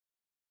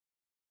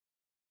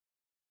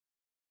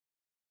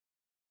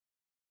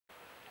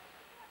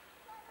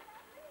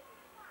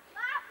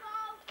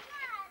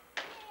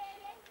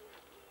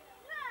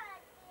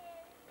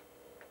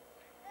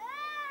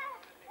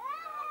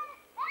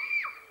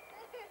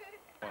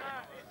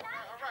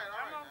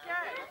I'm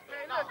okay.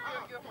 Man, look,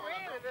 your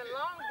friend is in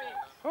Long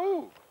Beach.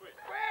 Who?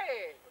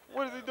 Fred.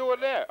 What is he doing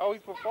there? Oh,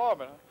 he's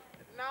performing. Huh?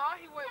 No,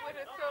 he went with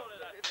his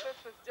sister. His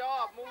sister's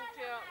job moved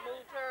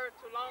her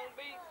to Long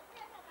Beach,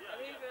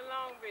 and he's in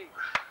Long Beach.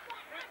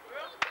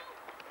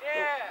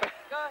 Yeah,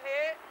 go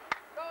ahead.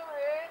 Go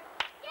ahead.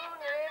 Go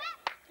ahead.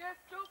 Get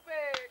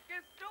stupid.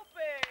 Get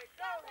stupid.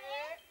 Go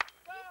ahead.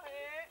 Go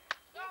ahead.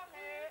 Go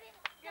ahead.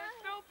 Get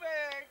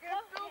stupid.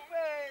 Get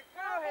stupid.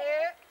 Go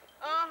ahead.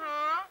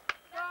 Uh-huh.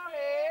 Go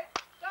ahead.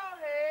 Go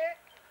ahead.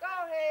 Go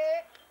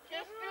ahead.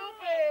 Get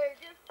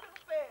stupid. Get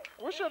stupid.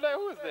 What's your name?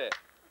 Who is that?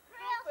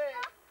 Stupid.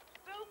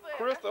 Stupid.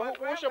 Crystal.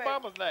 What's your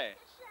mama's name?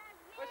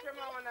 What's your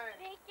mama's name?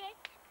 Vicky,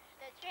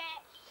 the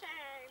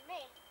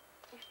transformer.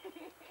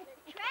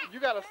 You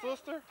got a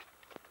sister?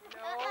 No.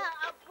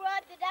 A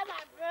brother, that's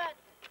my brother.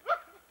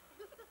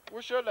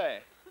 What's your name?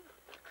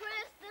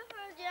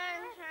 Christopher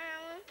James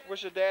Harris.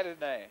 What's your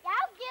daddy's name?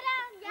 Y'all get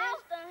out, y'all.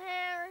 Mr.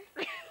 Harry.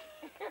 Y'all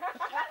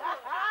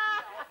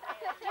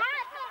get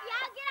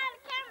out of the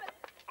camera.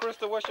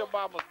 Crystal, what's your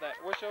mama's name?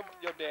 What's your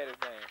daddy's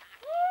name?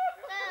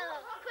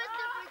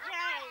 Christopher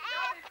James.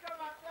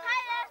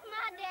 Hey, that's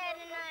my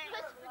daddy's name.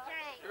 Christopher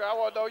James. I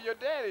want to know who your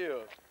daddy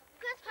is.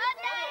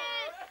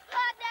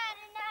 Her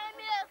daddy's name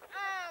is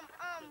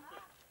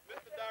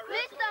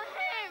Mr.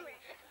 Henry.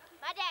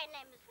 My daddy's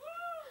name is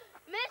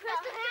Mr.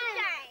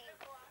 Henry.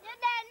 Your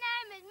dad's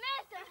name is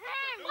Mr.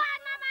 Henry. Why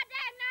not my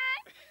dad's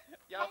name?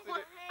 Y'all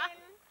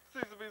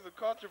seems to be some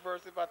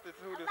controversy about this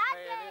who this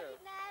man is.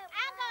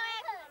 I'll go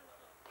ask him.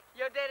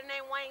 Your daddy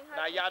named Wayne Hutchins.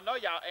 Now y'all know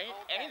y'all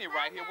ain't it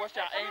right here. What's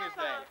y'all aunt's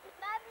name?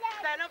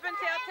 Stand up and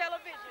tell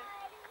television.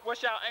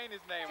 What's y'all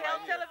aunt's name Tell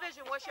right here?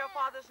 television. What's your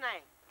father's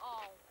name?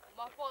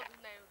 My father's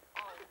name is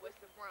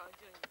Weston Brown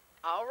Jr.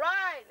 All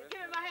right.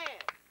 Give him my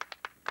hand.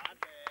 My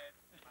dad.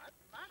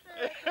 My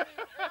dad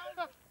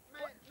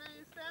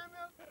named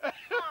Samuel.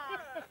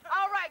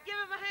 All right. Give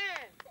him a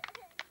hand.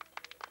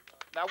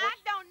 Now I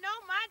don't know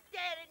my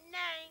daddy's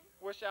name.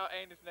 what's y'all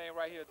aunt's name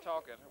right here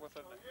talking? What's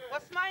her name?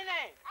 What's my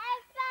name?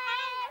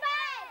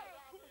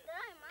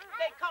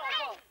 They call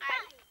her.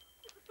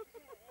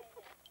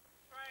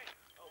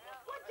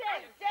 What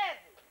Jazzy?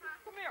 Jazzy.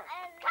 Come here.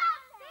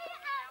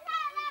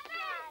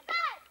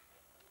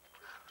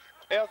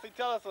 Elsie,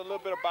 tell us a little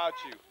bit about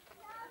you.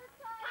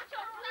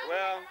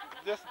 Well,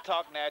 just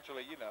talk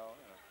naturally, you know.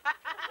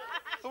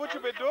 So what you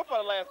been doing for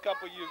the last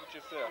couple of years with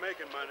yourself?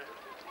 Making money.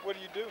 What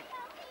do you do?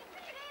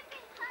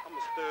 I'm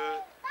a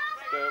stud.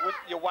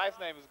 Your wife's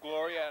name is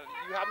Gloria.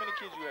 How many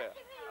kids you have?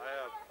 I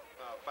have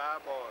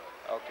 5 boys.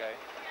 Okay.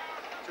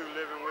 2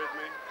 living with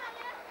me.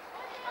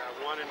 I have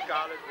 1 in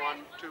college,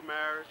 2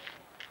 married,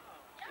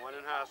 1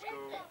 in high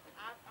school.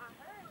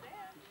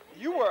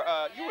 You were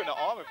in the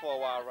Army for a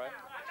while, right?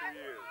 2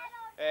 years.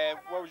 And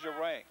what was your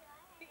rank?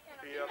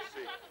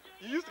 PFC.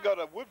 You used to go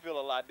to Woodville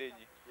a lot, didn't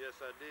you? Yes,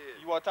 I did.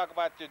 You want to talk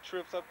about your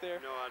trips up there?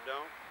 No, I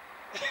don't.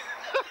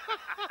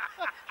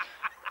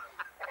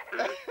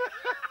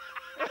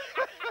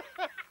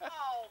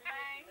 Oh,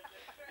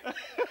 man.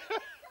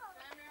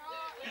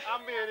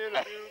 I'm being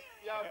interviewed.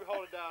 Y'all be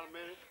hold it down a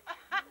minute.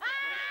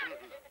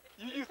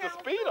 You used to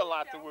speed a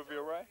lot to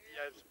Woodville, right?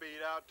 Yeah,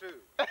 speed out too.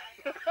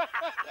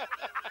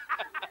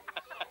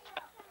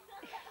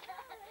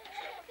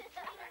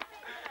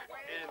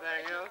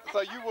 Anything else? So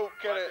you will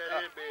kind Watch of.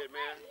 that in bed,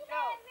 man.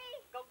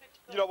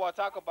 You don't want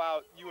to talk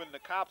about you and the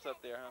cops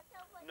up there, huh?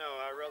 No,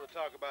 I'd rather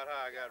talk about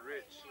how I got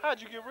rich.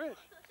 How'd you get rich?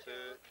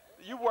 Stud.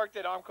 You worked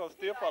at Armco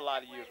Steel for a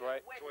lot of years,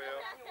 right? 12.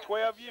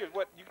 12 years.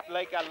 What? You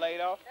got laid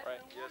off, right?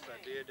 Yes, I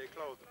did. They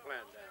closed the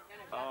plant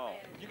down. Oh.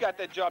 You got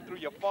that job through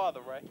your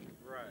father, right?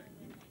 Right.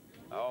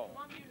 Oh.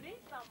 Okay.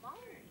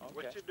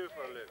 What you do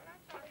for a living?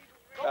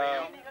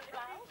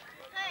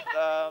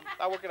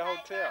 I work at a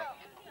hotel.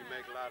 You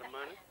make a lot of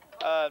money?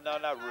 No,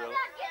 not really.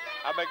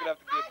 I make enough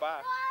to get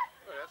by.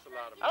 Oh, that's a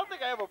lot of I money. don't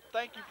think I ever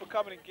thank you for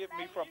coming and getting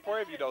me from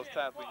Prairie View those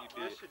times when you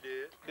did. Yes, you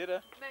did. Did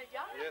I?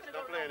 Yes,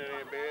 don't play in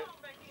in bed.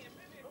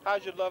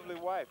 How's your lovely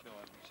wife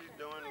doing? She's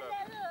doing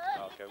lovely.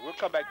 Okay, we'll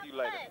come back to you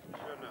later.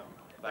 Sure enough.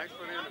 Thanks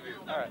for the interview.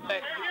 All right.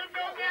 Thank you.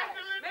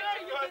 Make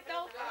sure you get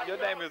those. Your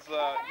name is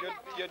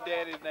your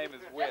daddy's name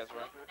is Wes,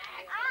 right?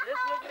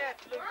 Just looking at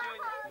you,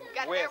 Junior.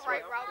 Got Wes, that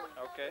right, right? Robert.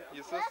 Okay.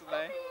 Your sister's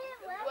name?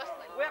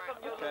 Welcome,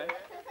 you. Okay.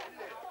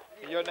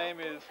 And your name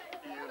is?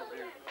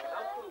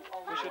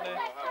 What's your name?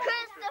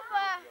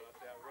 Christopher.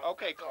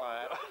 Okay,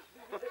 Clyde.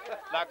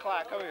 Now,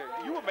 Clyde, come here.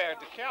 You were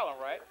married to Callan,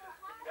 right?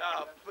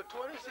 For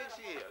 26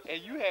 years.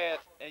 And you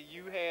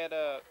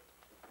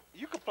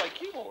could play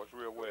keyboards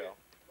real well.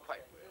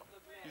 Quite well.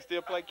 You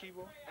still play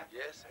keyboard?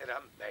 Yes, and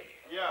I'm bad.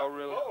 Yeah. Oh,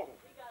 really? Oh.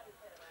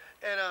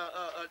 And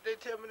they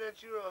tell me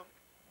that you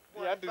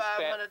won Yeah, I do $500.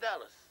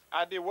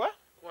 I did what?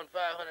 Won $500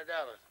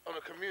 on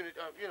a community,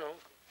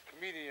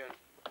 comedian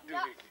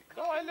duty.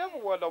 No, I never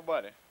won no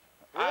money.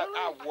 Really?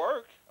 I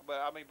work, but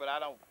I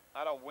don't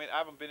win. I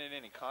haven't been in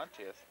any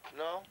contest.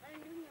 No?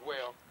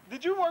 Well,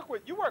 Did you work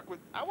with?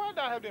 I would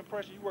not have the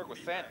impression you work with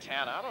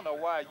Santana. I don't know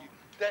why you.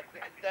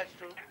 That's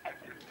true.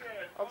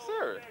 I'm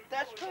serious.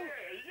 That's true.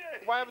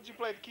 Why haven't you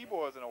played the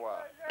keyboards in a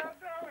while? I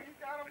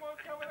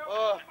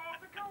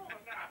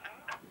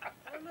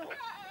don't know.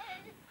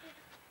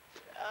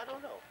 I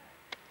don't know.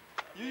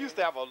 You used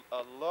to have a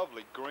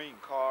lovely green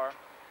car.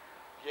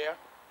 Yeah.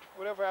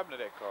 Whatever happened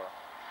to that car?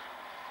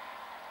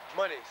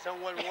 Money.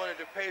 Someone wanted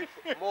to pay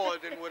for more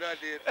than what I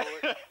did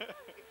for it.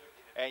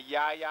 And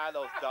Yaya,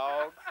 those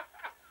dogs.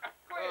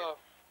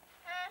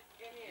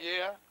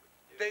 Yeah.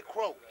 They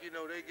croak. You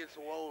know, they get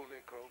so old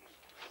they croak.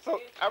 So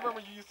I remember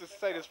you used to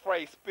say this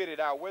phrase, "Spit it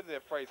out." Where did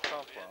that phrase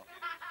come from?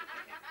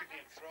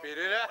 Spit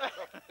it out.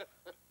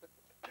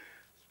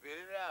 Spit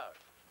it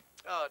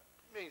out.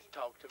 It means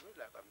talk to me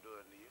like I'm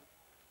doing to you.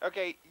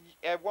 Okay,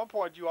 at one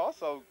point you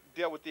also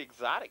dealt with the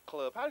exotic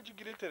club. How did you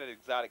get into that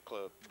exotic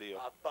club deal?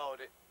 I bought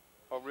it.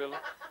 Oh, really?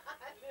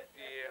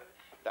 Yeah.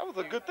 That was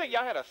a good thing.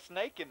 Y'all had a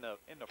snake in the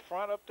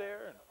front up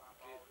there.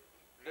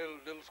 And...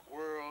 Little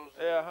squirrels.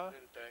 Yeah, huh?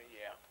 And thing.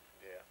 Yeah.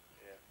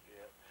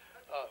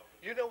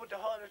 You know what the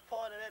hardest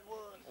part of that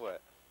was?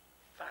 What?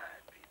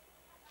 Firing people.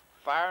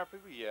 Firing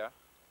people? Yeah.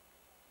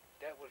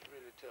 That was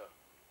really tough.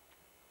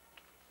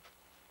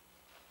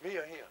 Me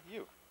or him?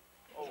 You.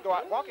 Oh, Let's go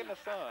out, walk in the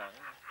sun.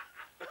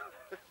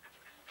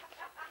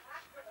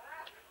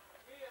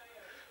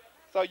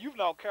 So you've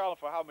known Carolyn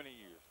for how many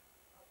years?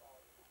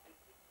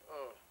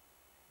 Oh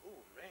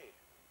man.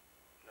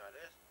 Now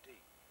that's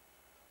deep.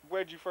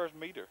 Where'd you first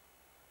meet her?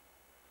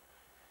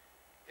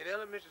 In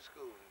elementary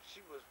school,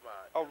 she was my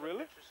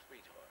really? elementary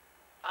sweetheart.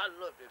 I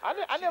loved it. I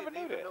She never didn't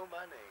knew even that. know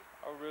my name.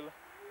 Oh, really?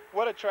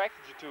 What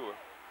attracted you to her?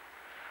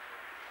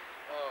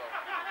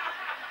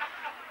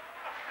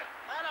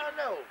 I don't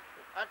know.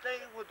 I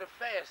think it was the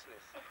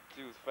fastness.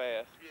 She was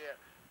fast. Yeah.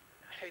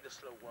 I hate a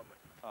slow woman.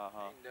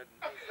 Uh-huh. Ain't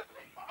nothing.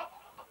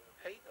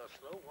 Hate a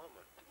slow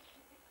woman.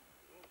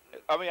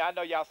 I mean, I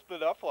know y'all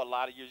split up for a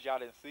lot of years. Y'all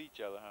didn't see each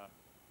other, huh?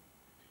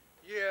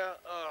 Yeah,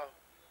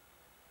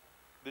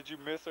 Did you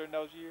miss her in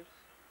those years?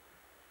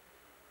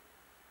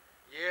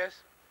 yes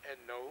and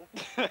no.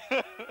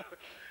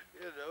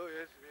 You know,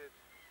 it's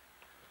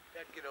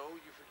that get old,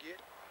 you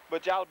forget.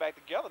 But y'all are back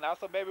together now,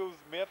 so maybe it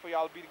was meant for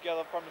y'all to be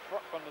together from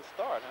the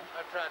start,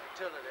 huh? I tried to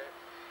tell her that.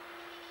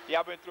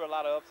 Y'all been through a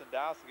lot of ups and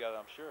downs together,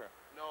 I'm sure.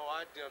 No,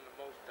 I done the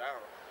most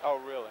down.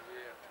 Oh, really?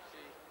 Yeah,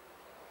 see,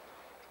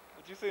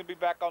 But you seem to be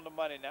back on the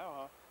money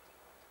now, huh?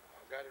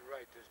 I got it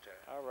right this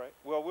time. All right.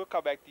 Well, we'll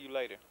come back to you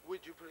later.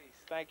 Would you please?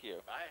 Thank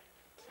you. Bye.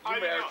 You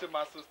married to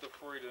my sister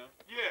Frida,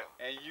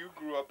 Yeah, and you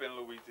grew up in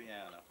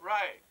Louisiana.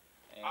 right.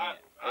 And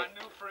I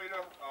knew Frida.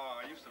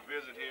 I used to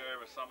visit here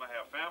every summer,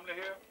 have family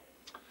here.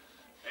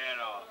 And,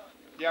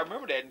 yeah, I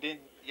remember that. And then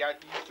y'all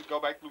used to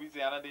go back to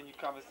Louisiana, and then you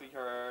come and see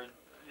her.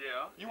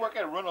 yeah. You work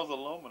at Reynolds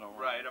Aluminum,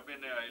 Right, I've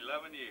been there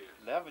 11 years.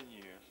 11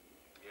 years.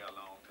 Yeah, a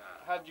long time.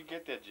 How did you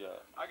get that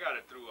job? I got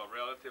it through a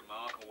relative.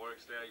 My uncle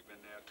works there. He's been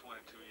there 22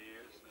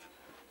 years.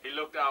 He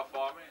looked out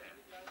for me, and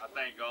I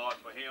thank God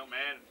for him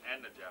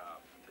and the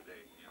job today.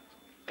 You know.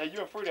 Now,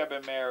 you and Frida have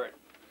been married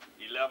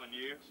 11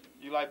 years.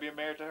 You like being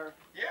married to her?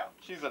 Yeah.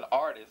 She's an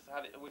artist.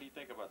 What do you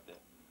think about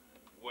that?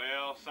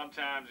 Well,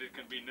 sometimes it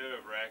can be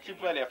nerve-wracking. She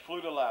played that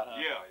flute a lot, huh?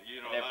 Yeah,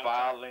 you know. And that a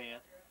lot of violin.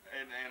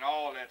 and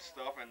all that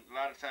stuff. And a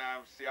lot of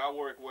times, see, I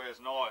work where it's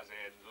noisy.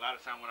 And a lot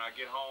of times when I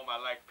get home, I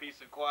like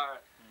peace and quiet.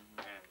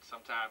 And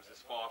sometimes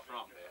it's far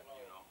from that,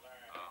 you know.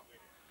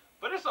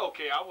 But it's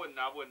okay. I wouldn't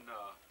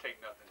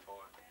take nothing for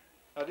it.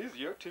 Oh, these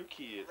are your two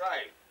kids.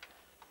 Right.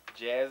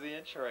 Jazzy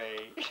and Trey.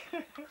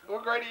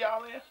 What grade are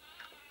y'all in?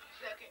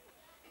 Second.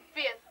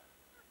 Fifth.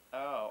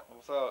 Oh,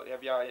 so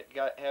have y'all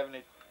have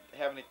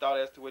any thought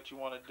as to what you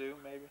want to do,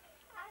 maybe?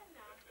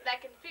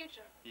 Like in the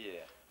future.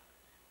 Yeah.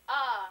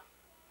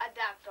 A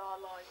doctor or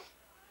a lawyer.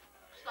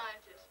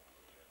 Scientist.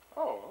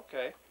 Oh,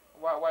 okay.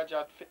 Why'd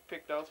y'all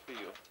pick those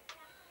fields?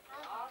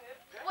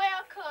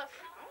 Well, cause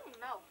I don't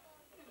know.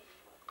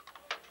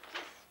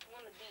 Just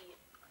wanna be it.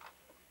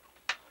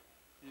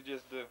 You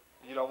just do.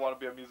 You don't want to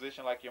be a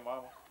musician like your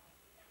mama?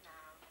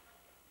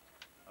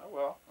 Nah. Oh,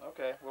 well,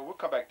 okay. Well, we'll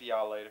come back to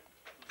y'all later.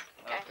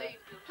 Okay.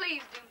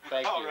 Please do.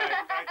 Thank you. All right.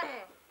 Thank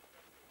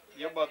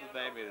you. Your mother's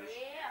name is?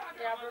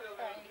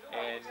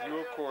 And you,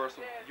 of course,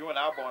 you and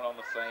I were born on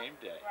the same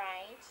day.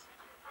 Right.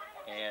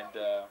 And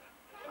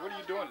what are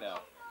you doing now?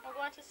 I'm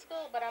going to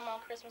school, but I'm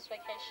on Christmas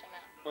vacation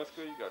now. What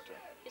school you go to?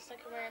 Houston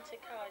Community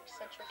College,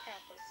 Central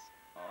Campus.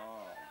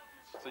 Oh.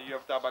 So you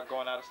ever thought about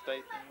going out of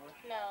state anyway?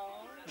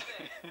 No.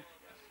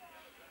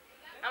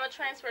 I'm going to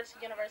transfer to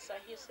University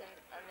of Houston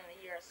in a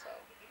year or so.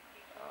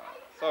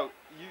 So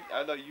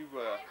I know you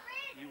were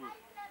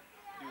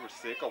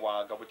sick a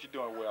while ago, but you're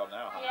doing well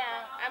now, huh?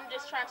 Yeah, I'm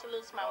just trying to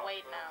lose my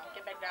weight now,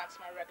 get back down to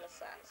my regular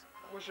size.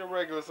 What's your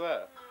regular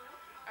size?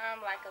 I'm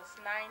like a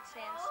 7,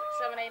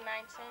 8, 9, 10.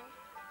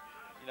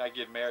 You're not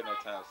getting married no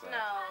time soon. No.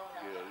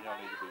 Yeah, you don't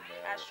need to be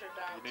married. I sure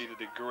don't. You need a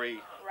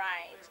degree.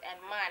 Right, and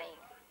money,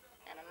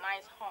 and a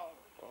nice home.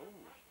 Oh.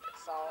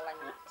 That's all I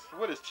need.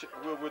 What is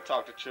we'll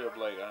talk to Chubb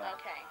later, huh?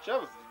 Okay.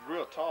 Chubb is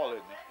real tall,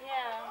 isn't he?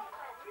 Yeah.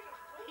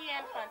 He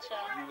and Pancho.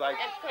 You like?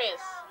 And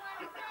Chris.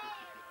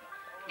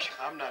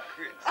 I'm not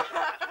Chris.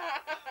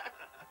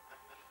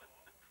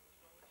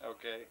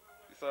 Okay.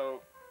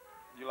 So,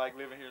 you like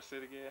living here in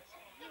Settegast?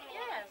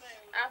 Yes.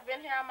 I've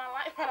been here all my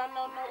life. I don't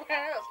know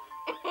nowhere else.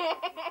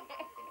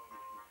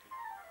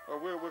 Well,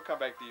 we'll come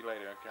back to you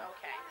later, okay?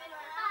 Okay.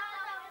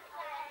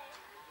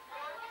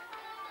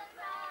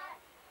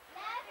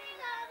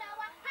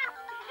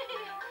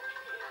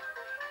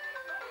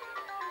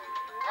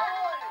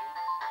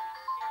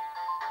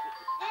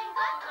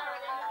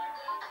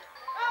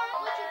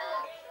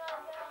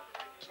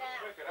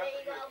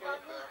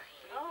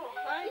 Oh,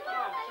 thank you.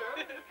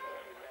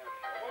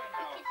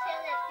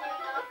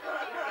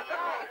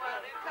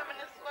 Coming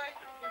this way.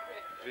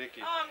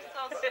 Vicky. Oh, I'm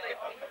so sleepy.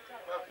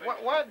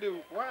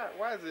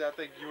 Why is it I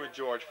think you and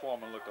George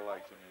Foreman look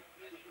alike to me?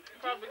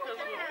 Probably because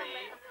we're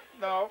big.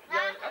 No.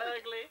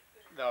 Ugly.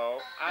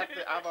 No.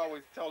 I've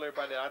always told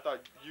everybody that I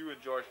thought you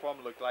and George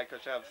Foreman look alike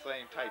because you have the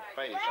same type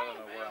face. I don't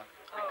know why.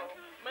 Oh,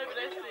 maybe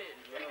that's it.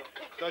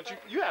 Don't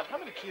you have, how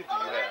many kids do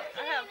you have?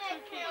 I have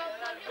 2 kids.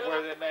 And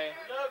what are their names?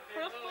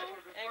 Crystal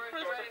and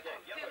Christopher.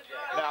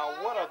 Now,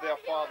 what are their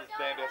father's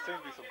names? There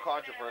seems to be some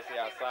controversy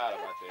outside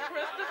about that.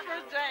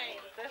 Christopher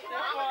James. That's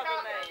their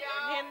father's name.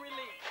 And Henry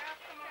Lee.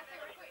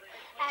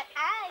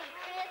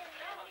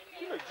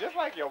 You look just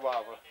like your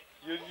mama.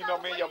 You know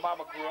me and your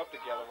mama grew up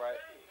together,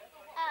 right?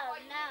 Oh,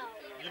 no.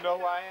 You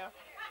know who I am?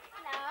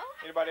 No.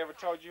 Anybody ever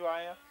told you who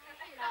I am?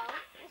 No.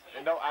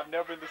 And no, I've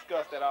never been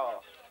discussed at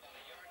all.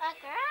 A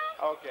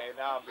girl? Okay,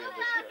 now I'm being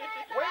discussed.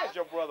 Where's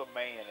your brother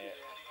Man at?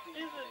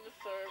 He's in the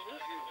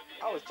service.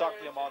 I was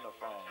talking to him on the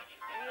phone.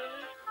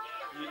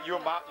 Really?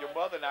 Your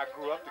mother and I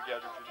grew up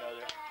together, did you know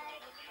that?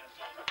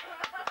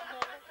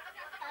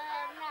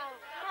 No.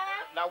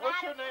 Now,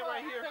 what's your name right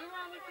here? Turn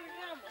around and look at the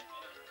camera.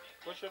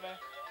 What's your name?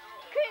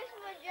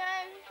 Christopher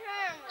James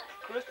Sherman.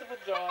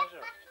 Christopher John.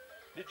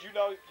 Did you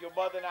know your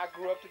mother and I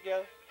grew up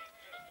together?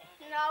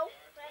 No.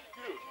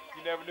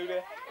 You never knew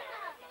that?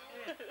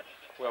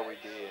 Well, we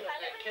did.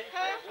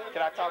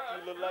 Can I talk to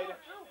you a little later?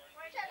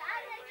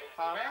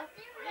 Huh? Yes,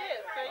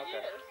 say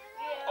Okay. yes.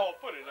 Oh,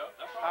 put it up.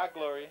 That's Hi,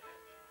 Gloria.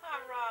 Hi,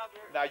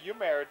 Robert. Now, you're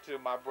married to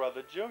my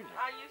brother, Junior.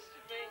 I used to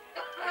be.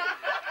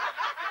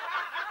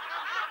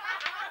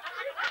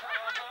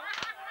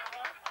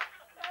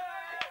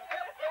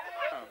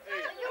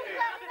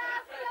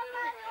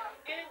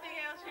 Anything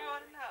else you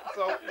want to know?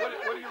 So,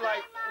 what do you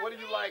like? What do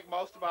you like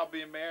most about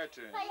being married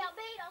to him?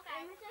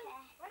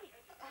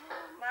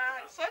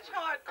 My, such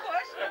hard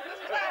questions this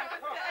time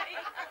of day.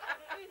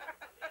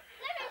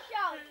 Let me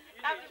show you.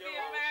 After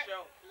being married.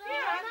 Oh,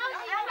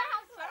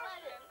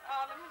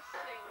 let me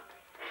see.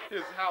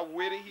 Here's how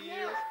witty he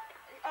is.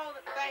 Oh,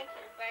 thank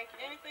you, thank you.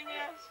 Anything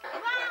else?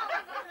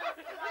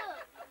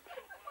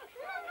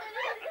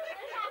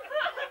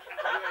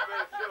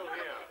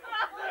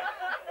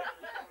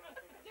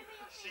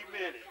 She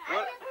meant it.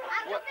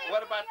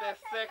 What about that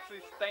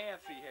sexy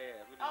stance he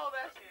has? Oh,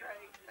 that's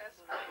great. That's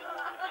great.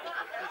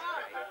 That's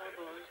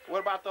great. What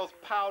about those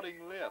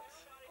pouting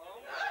lips?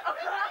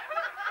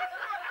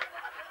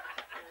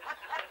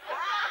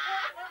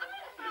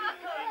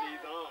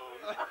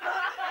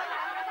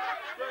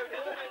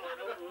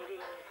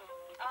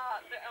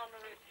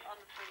 On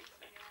the freezer.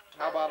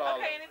 How about all?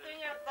 Okay,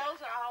 anything else?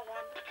 Those are all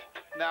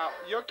wonderful. Now,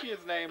 your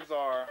kids' names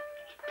are.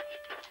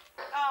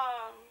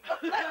 Oh,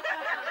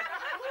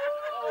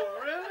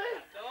 really?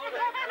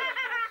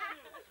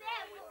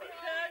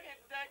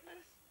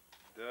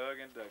 Doug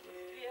and Douglas.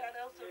 Yeah,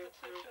 those are the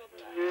 2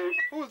 children.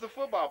 Who's the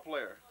football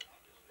player?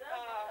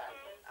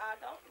 I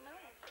don't know.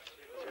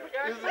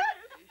 Is it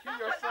he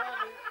your son?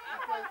 He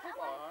plays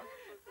football, huh?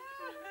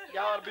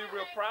 Y'all ought to be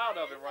real proud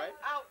of him, right?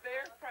 I'm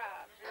very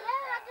proud.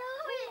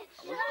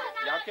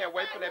 Y'all can't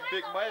wait for that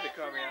big money to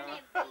come in,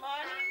 huh?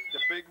 Money?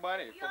 The big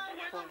money.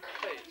 From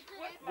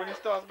when he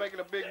starts making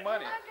the big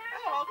money.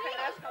 Oh, okay,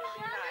 that's going to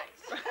be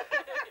nice.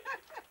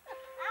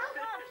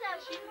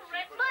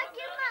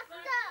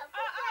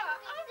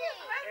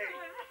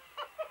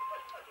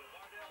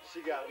 She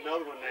got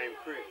another one named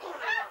Chris. Oh,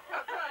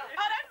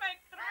 that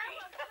makes 3.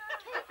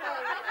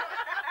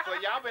 So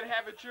y'all been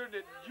having children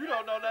that you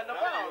don't know nothing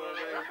about.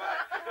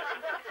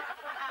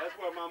 That's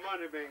where my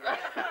money been going.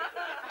 2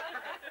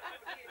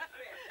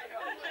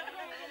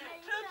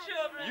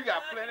 children. You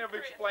got plenty of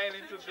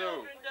explaining to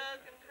do. Children,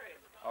 Doug and Chris.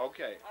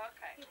 Okay.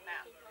 Okay,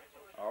 now.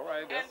 All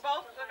right. And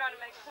both are going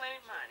to make plenty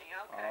of money,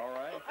 okay? All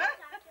right.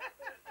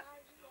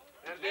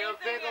 And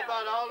they'll think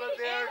about all of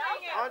their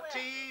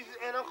aunties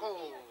and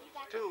uncles,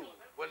 too,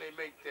 when they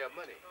make their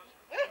money.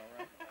 All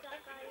right.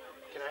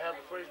 Can I have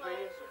the first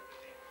million?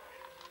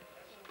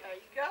 There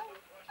you go.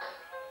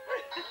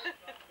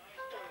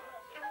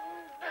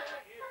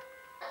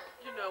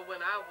 You know,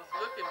 when I was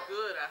looking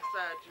good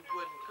outside, you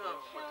wouldn't come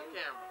with the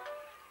camera.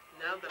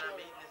 Now that I'm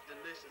eating this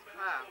delicious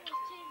pie,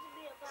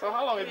 So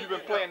how long have you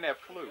been playing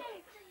that flute?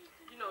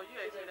 you know, you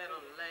asked me that on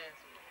the last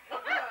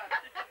one.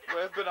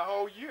 Well, it's been a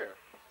whole year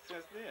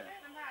since then.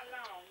 How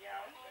long,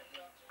 y'all?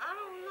 I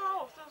don't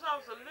know, since I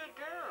was a little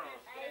girl.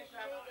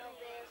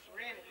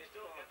 Rented it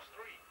for her.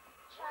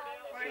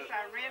 First,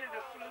 I rented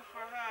a flute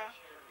for her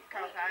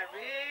because I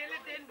really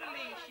didn't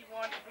believe she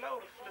wanted to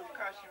blow the flute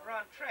because she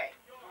run track.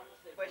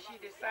 But she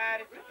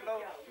decided to blow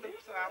the flute,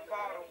 so I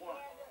bought her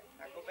one.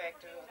 I go back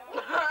to her.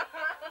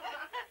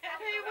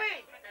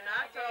 Pee-wee. And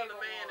I told the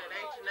man at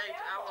H&H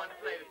I wanted to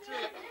play the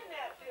tuba.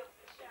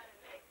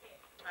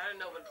 I didn't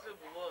know what the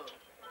tuba was.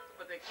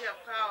 But they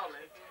kept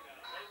calling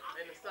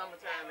in the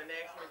summertime and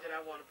asked me did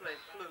I want to play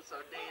the flute. So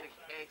Daddy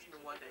asked me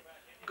one day,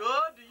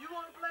 God, do you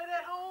want to play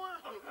that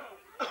horn?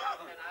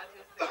 And I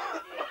just said,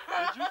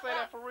 yeah. Did you say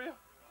that for real?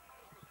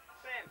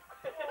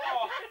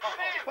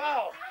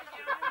 Paul.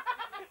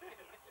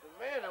 The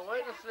man that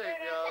went to sleep,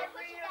 y'all.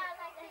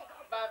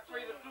 About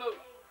Frida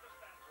flute.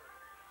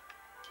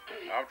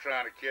 I'm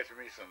trying to catch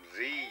me some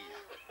Z's.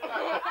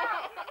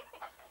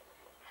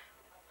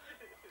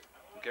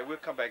 Okay, we'll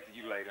come back to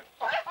you later.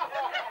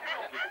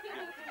 Get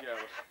it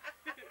together.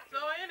 So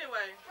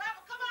anyway,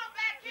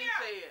 he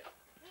said,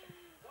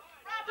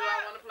 do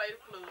I want to play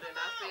the flute? And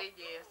I said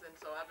yes, and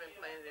so I've been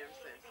playing it ever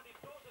since.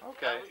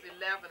 Okay. I was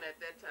 11 at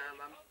that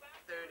time. I'm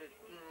 30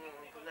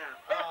 now.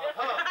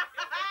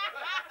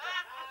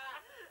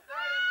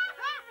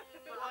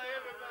 Why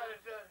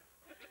everybody does?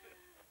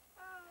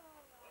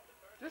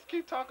 Just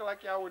keep talking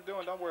like y'all were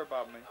doing. Don't worry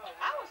about me.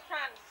 I was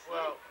trying to sleep.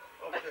 Well,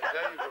 okay,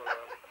 there you go,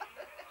 Robert.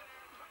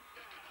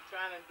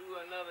 Trying to do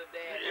another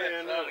dance.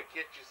 Yeah, trying to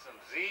get you some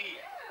Z's.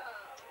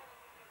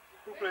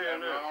 Who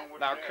playing that?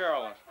 Now,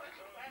 Carolyn,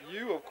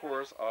 you, of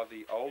course, are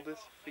the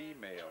oldest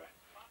female,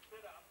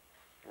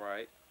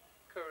 right?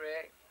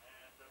 Correct.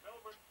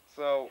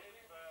 So,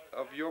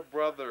 of your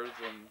brothers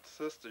and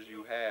sisters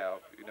you have,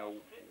 you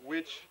know,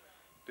 which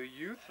do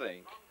you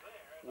think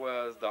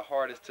was the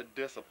hardest to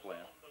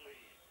discipline?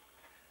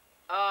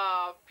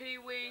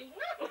 Pee-wee,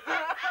 for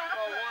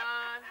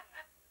one.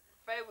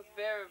 Faye was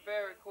very,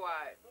 very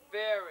quiet.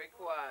 Very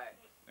quiet.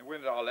 And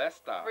when did all that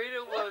stop?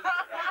 Frida was,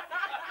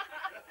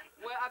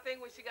 well, I think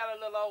when she got a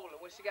little older,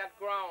 when she got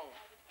grown,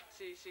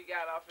 she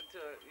got off into,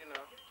 you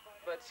know,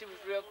 but she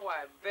was real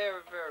quiet.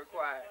 Very, very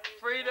quiet.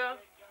 Frida,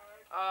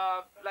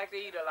 liked to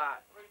eat a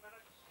lot.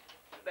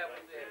 That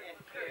was it.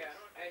 Yeah.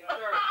 And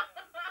curse.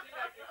 She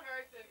liked to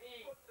curse and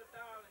eat. The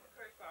darling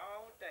curse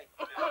all day.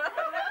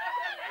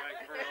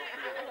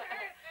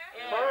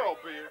 Pearl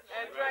beer.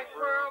 And drank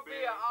pearl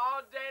beer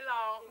all day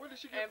long. Where did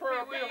she get And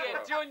pearl Pee-wee beer and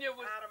from? Junior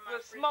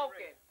was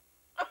smoking.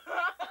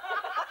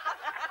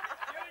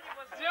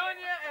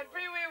 Junior and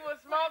Pee-wee was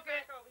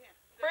smoking.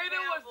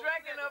 Frida was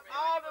drinking up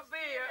all the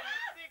beer.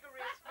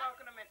 Cigarettes,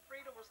 smoking them, and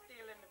Frida was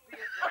stealing the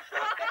beer.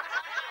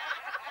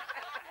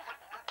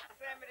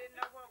 Sammy didn't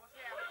know what was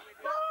happening with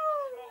his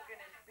smoking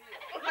and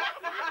beer.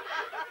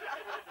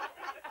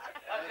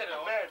 I can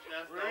imagine.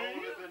 That's the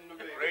oldest in the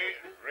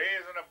bed.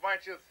 Raising a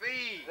bunch of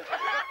thieves. It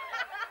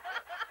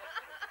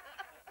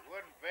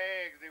wasn't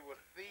bags, they were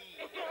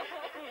thieves.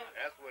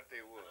 That's what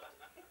they were.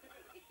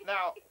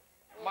 Now,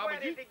 Mama,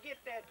 Where did they get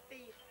that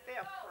thief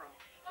theft from?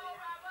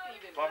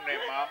 From their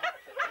mama.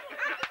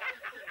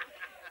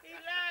 He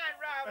lying,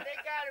 Rob. They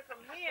got it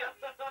from him.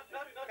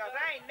 Because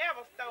I ain't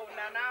never stolen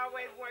none. I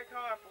always work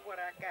hard for what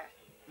I got.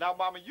 Now,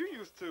 Mama, you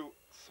used to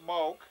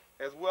smoke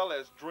as well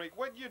as drink.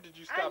 What year did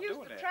you stop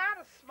doing that? I used to try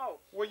to smoke.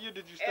 What year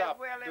did you stop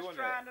as well as doing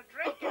trying that? to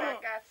drink it. I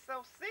got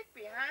so sick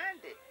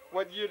behind it.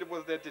 What year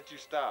was that you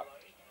stopped?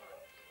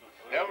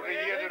 That was the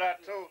year that I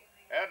told,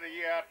 after the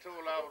year I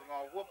told I was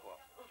going to whoop her.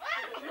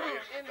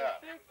 In the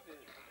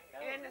 60s.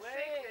 In the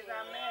 60s,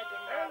 I imagine.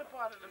 Early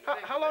part of the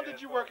 60s. How long did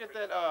you work at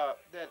that,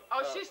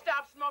 She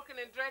stopped smoking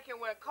and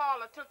drinking when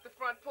Carla took the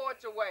front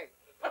porch away.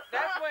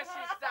 That's when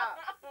she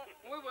stopped.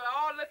 We were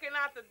all looking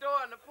out the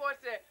door and the porch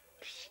said,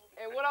 psh,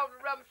 and went over to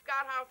Reverend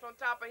Scott house on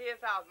top of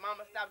his house.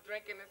 Mama stopped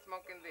drinking and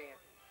smoking then.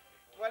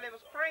 Well, it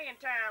was praying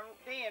time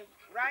then,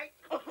 right?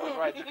 That's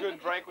right, you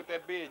couldn't drink with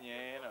that beer in your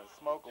hand or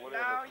smoke or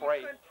whatever, No,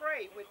 pray. you couldn't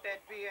pray with that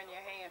beer in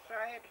your hand, so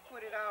I had to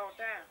put it all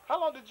down. How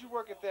long did you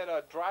work at that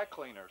dry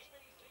cleaners?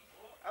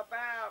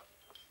 About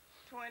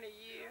 20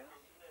 years.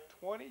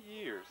 20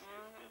 years.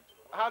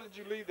 Mm-hmm. How did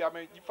you leave there? I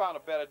mean, you found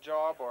a better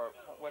job or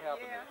what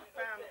happened? Yeah, I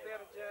found a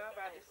better job.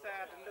 I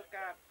decided to look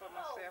out for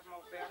myself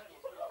more better.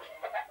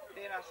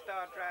 Then I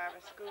started driving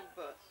school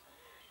bus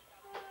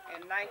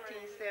in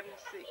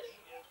 1976.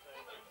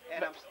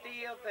 And I'm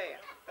still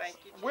there.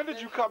 Thank you, Jesus. When did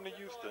you come to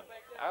Houston?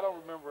 I don't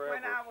remember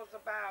When ever. I was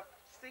about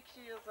 6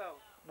 years old.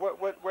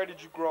 Where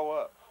did you grow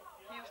up?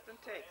 Houston,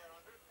 Texas.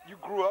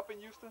 You grew up in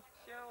Houston?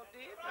 Sure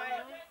did,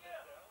 baby.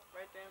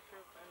 Right there in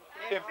Philip.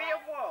 In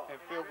Fifth Ward. In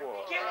Fifth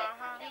Ward.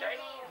 Uh-huh.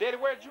 Daddy,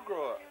 where did you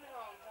grow up?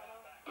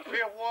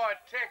 Fifth Ward,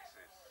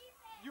 Texas.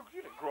 You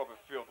didn't grow up in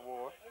Fifth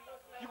Ward.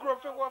 You grew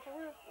up in Fifth Ward for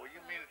real? Well,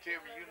 you mean to tell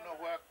me you know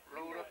where I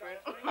rode up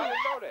at? I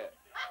didn't know that.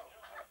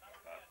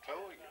 I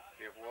told you.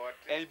 Fifth Ward,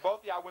 Texas. And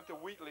both of y'all went to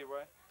Wheatley,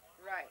 right?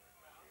 Right.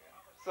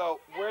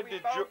 So where We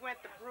did both you, went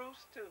to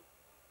Bruce, too.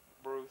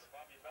 Bruce?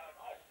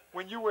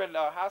 When you were in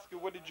high school,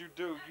 what did you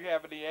do? You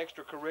have any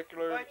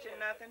extracurricular? Bunch of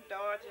nothing,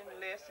 dodging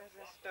lessons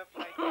and stuff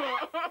like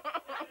that.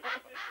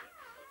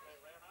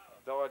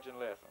 Dodging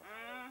lessons.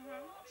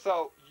 Mm-hmm.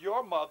 So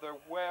your mother,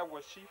 where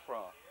was she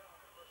from?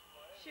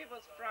 She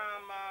was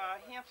from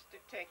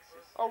Hempstead,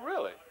 Texas. Oh,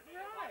 really?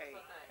 Right.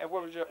 And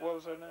what was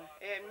her name?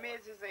 And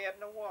Mrs.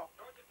 Edna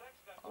Walker.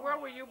 Where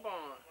were you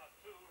born?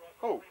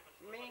 Who?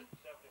 Me,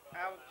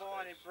 I was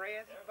born in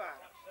Brazos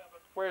Bottom.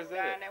 Where's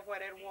Down that? there where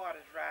that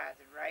water's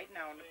rising, right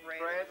now on the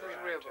Brazos Brazos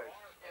River. River.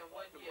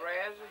 The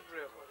Brazos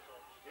River.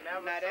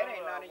 Never Now, that saw,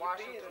 ain't none of your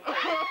Washington. business.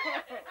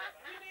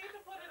 You need to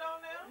put it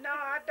on there. No,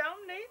 I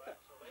don't neither.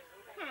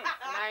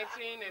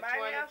 19 and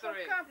Might have some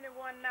 23. company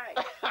one night.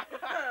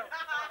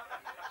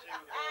 She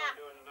was born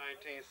during the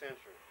 19th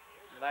century.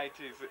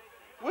 19.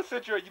 What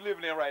century are you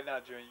living in right now,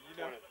 Junior? You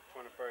know?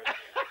 21st.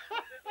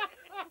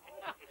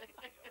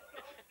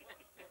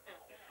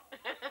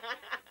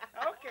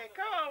 Okay,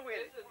 come on with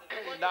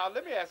it. Now,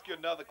 let me ask you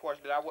another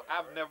question that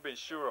I've never been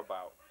sure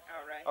about.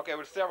 All right. Okay,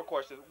 with several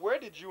questions. Where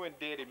did you and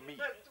Daddy meet?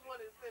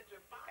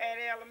 At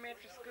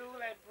elementary school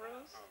at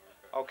Bruce.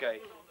 Okay.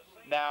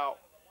 Now,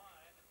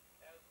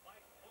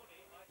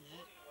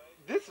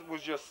 this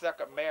was your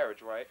second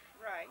marriage, right?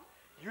 Right,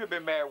 You had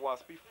been married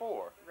once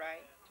before.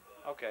 right.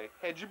 Okay.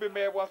 Had you been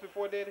married once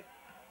before, Daddy?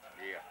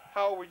 Yeah,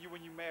 How old were you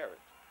when you married?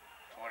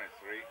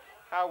 23.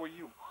 How old were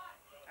you?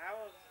 I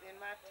was in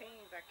my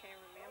teens. I can't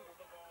remember.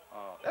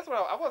 That's what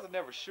I wasn't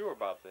never sure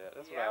about that.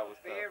 That's Yeah, what I I was was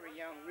thought. very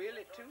young,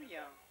 really too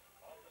young.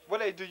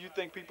 What age do you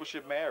think people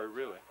should marry,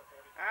 really?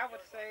 I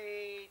would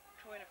say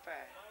 25.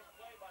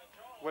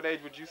 What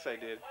age would you say,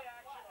 Daddy?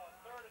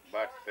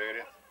 About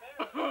 30.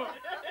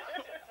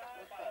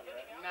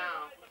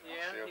 Now,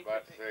 yeah. Still he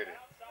about could- 30. I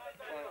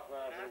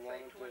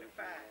say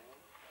 25.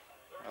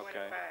 Okay.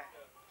 25.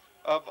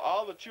 Of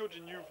all the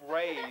children you've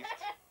raised,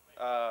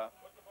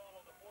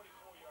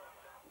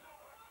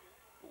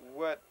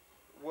 what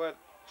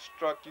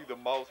struck you the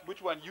most?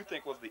 Which one you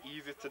think was the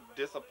easiest to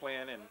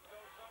discipline and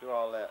do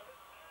all that?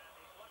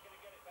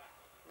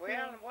 Well,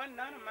 it wasn't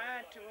none of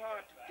mine too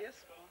hard to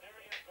discipline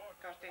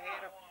because they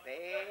had a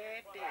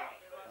bad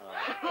daddy.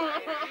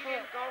 And he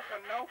didn't go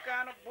for no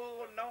kind of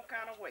bull, no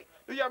kind of way.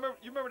 Do y'all remember?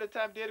 You remember the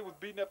time Daddy was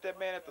beating up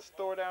that man at the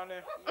store down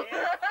there? Yeah.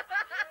 Yeah,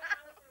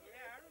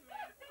 I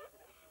remember.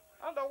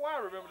 I don't know why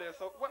I remember that.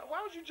 So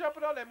why was you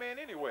jumping on that man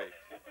anyway?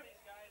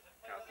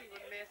 Because he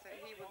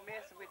was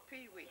messing with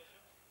Pee Wee.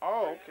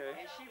 Oh, okay.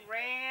 And she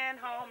ran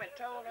home and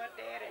told her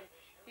dad, and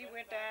he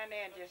went down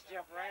there and just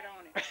jumped right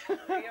on him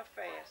real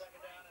fast.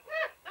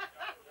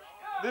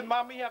 Did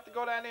Mommy have to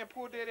go down there and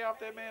pull Daddy off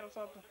that man or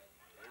something?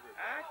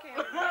 I can't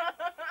remember.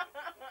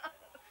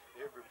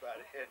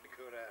 Everybody had to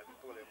go down and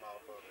pull him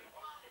off of it.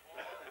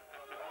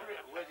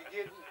 Was you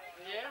getting?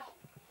 Yeah.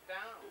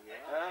 Down.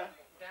 Huh?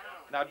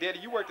 Down. Now, Daddy,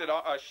 you worked at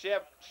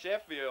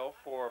Sheffield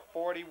for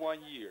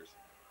 41 years,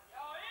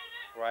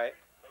 right?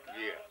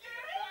 Yeah.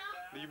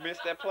 Do you miss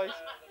that place?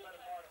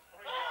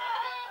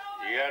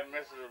 Yeah, I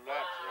miss it a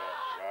lot,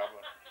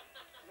 Robert.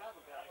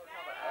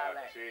 I'll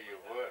tell you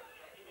what.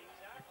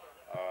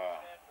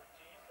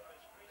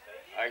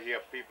 I hear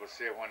people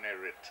say when they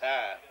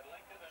retire,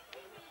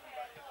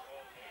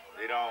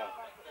 they don't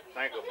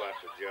think about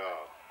the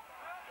job.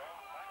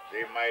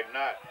 They might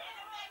not.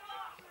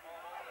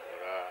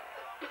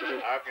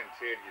 But I can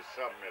tell you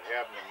something that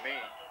happened to me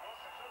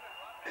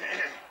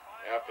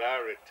after I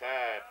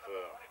retired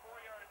for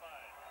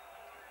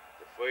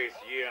the first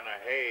year and a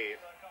half.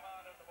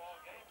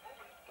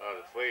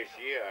 The first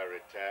year I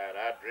retired,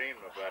 I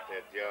dreamed about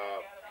that job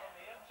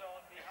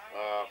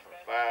for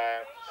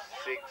 5,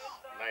 6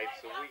 nights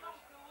a week.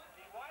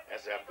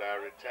 That's after I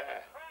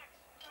retired.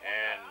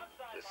 And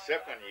the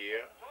second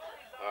year,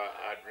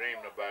 I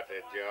dreamed about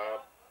that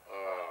job,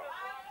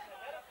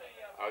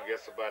 I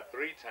guess about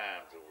 3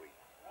 times a week.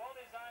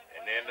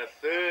 And then the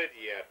third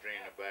year, I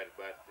dreamed about it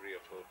about 3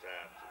 or 4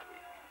 times a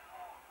week.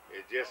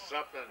 It's just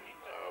something,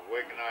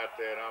 working out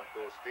there at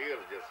Umpco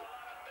Steel,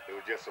 it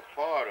was just a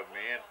part of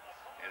me.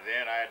 And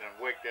then I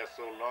hadn't worked there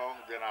so long,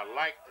 then I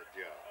liked the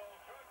job.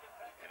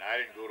 And I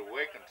didn't go to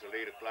work until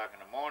 8 o'clock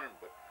in the morning,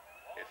 but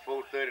at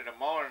 4:30 in the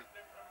morning,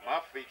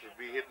 my feet would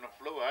be hitting the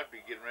floor. I'd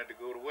be getting ready to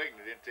go to work, and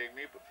it didn't take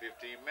me but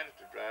 15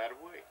 minutes to drive to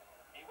work.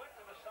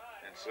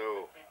 And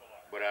so,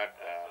 but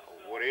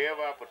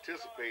whatever I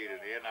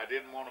participated in, I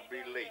didn't want to be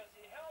late.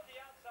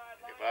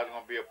 If I was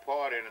going to be a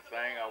part of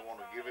anything, I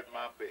want to give it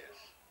my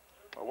best.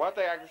 Well, one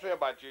thing I can say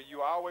about you,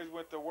 you always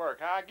went to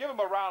work. Huh? Give him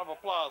a round of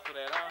applause for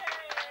that, huh?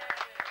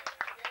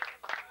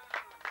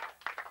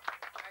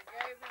 I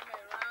gave him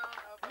a round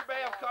of He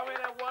may have come in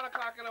at 1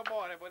 o'clock in the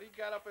morning, but he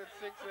got up at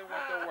 6 and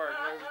went to work,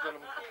 ladies and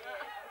gentlemen.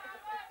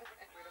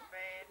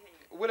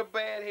 With a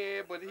bad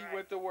head, but he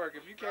went to work.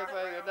 If you can't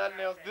say nothing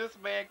else, this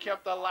man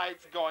kept the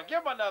lights going. Give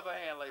him another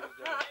hand, ladies and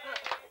gentlemen.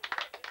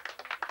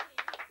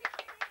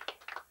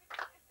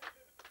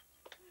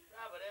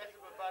 Robert, ask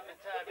him about the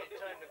time he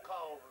turned the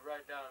car over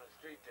right down the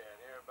street there,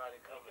 and everybody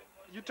coming.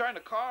 You turned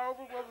the car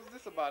over? What was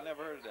this about?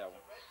 Never heard of that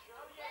one.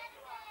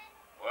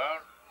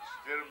 Well,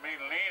 instead of me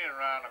leaning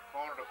around the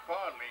corner, the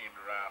car leaned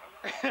around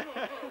him.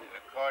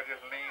 The car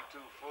just leaned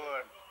too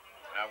far,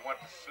 and I went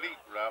to sleep,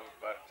 Robert,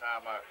 by the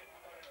time I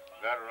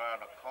got around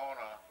the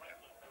corner,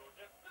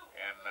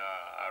 and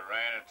I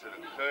ran into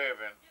the curb,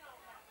 and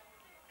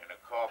the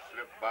car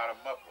flipped bottom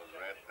up, was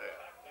right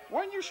there.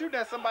 Weren't you shooting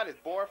at somebody's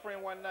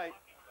boyfriend one night?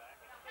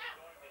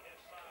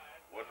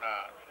 Well,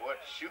 now, what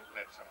shooting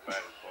at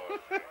somebody's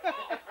boyfriend?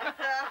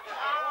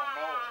 I don't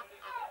know.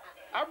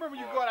 I remember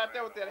you going out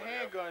there with that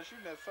handgun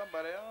shooting at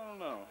somebody. I don't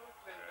know.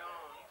 Been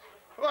Dawn.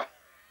 What?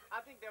 I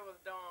think that was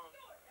Dawn.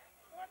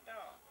 What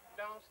dog?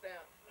 Dawn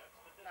Stamp.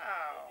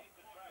 No.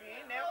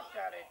 He ain't never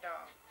shot at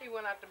dog. He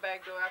went out the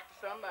back door after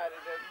somebody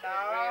that No,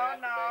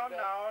 ran out the back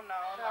door.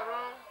 no.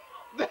 Tyrone?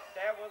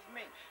 That was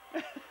me.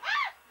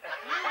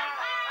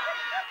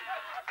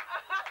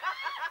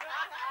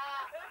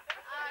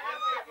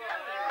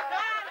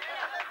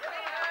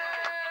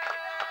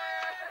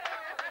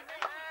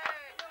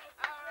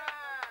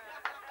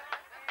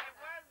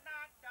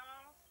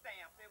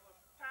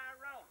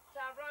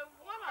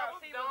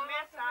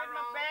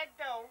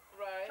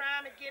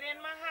 Get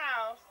in my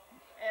house,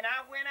 and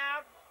I went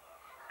out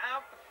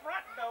the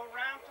front door,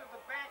 round to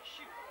the back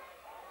shooting.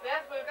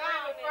 That's when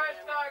Frida first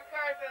started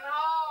cursing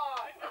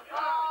hard.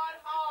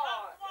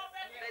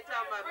 They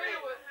talking about me.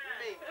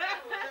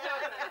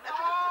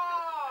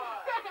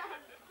 Hard.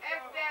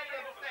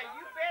 Daddy say,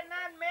 you better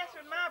not mess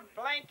with my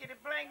blankety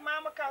blank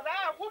mama, cause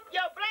I'll whoop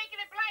your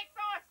blankety blank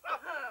so-and-so.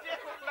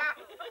 Just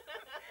about.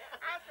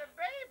 I said,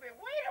 baby,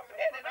 wait a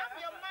minute, I'm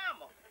your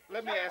mama.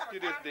 Let me ask you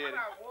this, Daddy.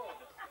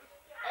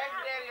 Ask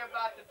Daddy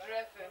about the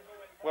dressing.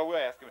 Well, we'll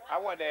ask him.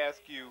 I wanted to ask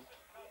you,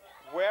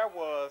 where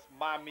was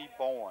Mommy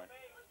born?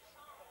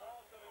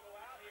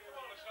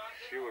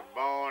 She was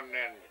born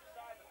in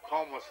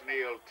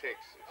Comersnell,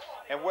 Texas.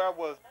 And where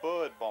was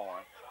Bud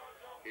born?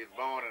 He was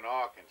born in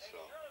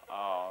Arkansas.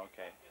 Oh,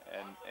 okay.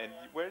 And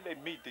where did they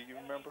meet? Do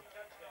you remember?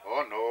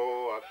 Oh,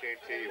 no, I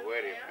can't tell you where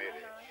they met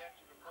it.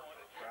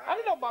 I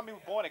didn't know Mommy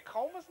was born in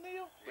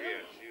Comersnell. Yeah,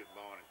 she was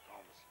born in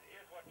Comersnell.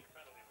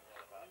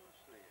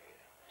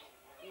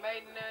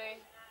 Maiden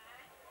name?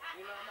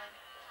 You know her name?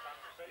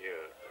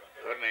 Yeah,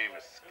 her name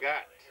is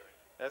Scott.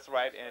 That's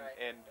right.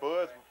 And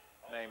Bud's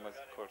name was,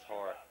 of course,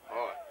 Hart.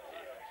 Hart,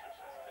 yeah.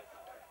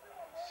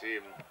 See,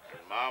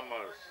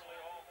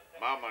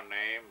 Mama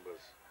name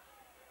was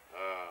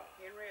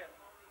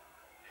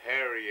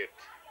Harriet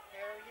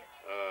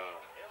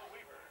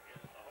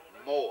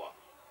Moore.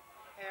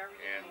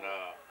 And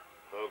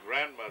her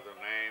grandmother's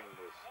name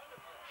was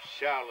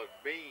Charlotte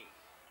Bean.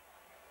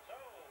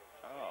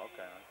 Oh,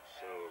 okay.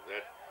 So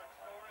that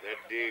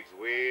digs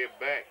way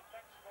back.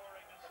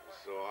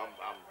 So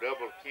I'm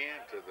double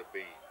kin to the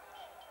Bean.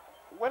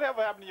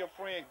 Whatever happened to your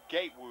friend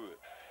Gatewood?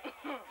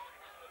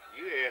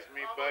 You asked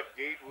me about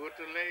Gatewood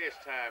the last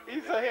time.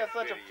 He had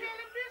such a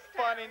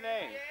funny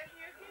name.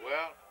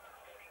 Well,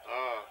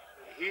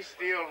 he's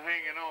still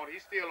hanging on.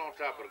 He's still on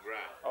top of the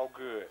ground. Oh,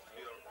 good.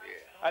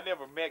 Yeah. I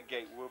never met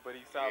Gatewood, but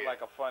he sounds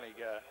like a funny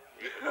guy.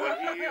 Well,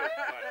 he is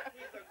funny.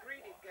 He's a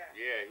greedy guy.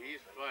 Yeah,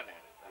 he's funny.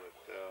 But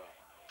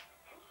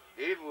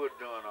Gatewood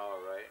doing all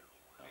right.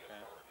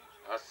 Okay.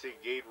 I see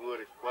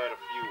Gatewood at quite a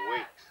few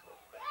wakes.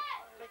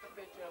 Take a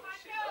picture of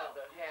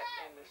the hat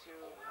and the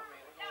shoes. I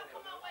mean, the hat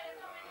and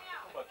the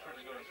shoes. Well,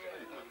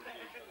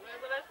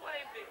 that's why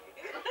he big.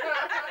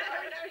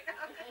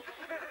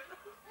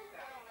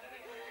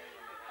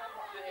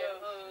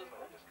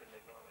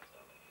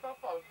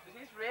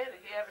 He's ready.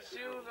 He have his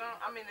shoes on.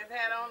 I mean, his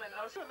hat on and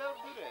no shoes. Let him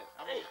do that.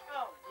 I mean,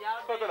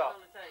 Y'all cook it up.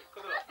 on the tape.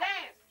 Cook it up.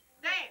 Dance!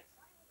 Dance!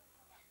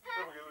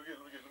 Let me get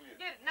it.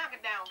 Get it, knock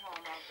it down for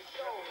him.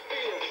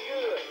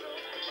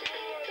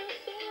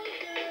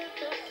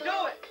 Do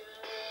it!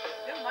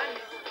 Them money.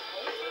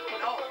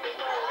 No.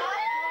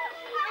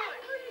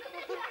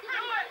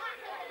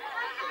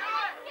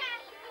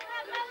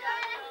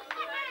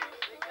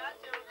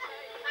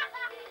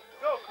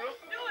 Go, Chris.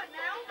 Do it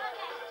now.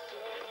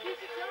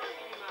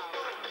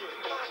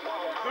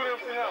 Do them,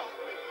 see how.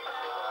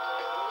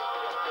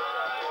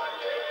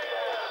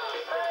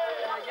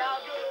 Now y'all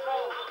do the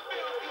roll.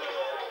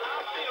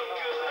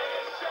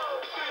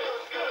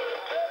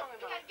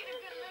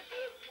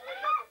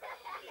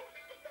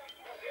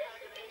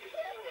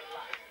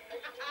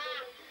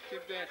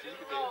 Keep dancing. You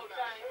can do Roll, it.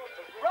 Tank.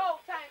 Roll,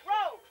 Tank.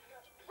 Roll.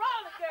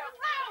 Roll it, girl.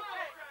 Roll,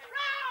 Tank.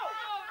 Roll.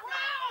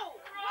 Roll.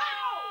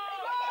 Roll.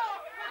 Roll.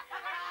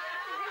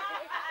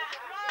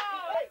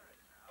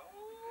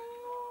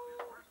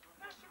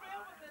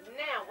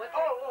 Now, what?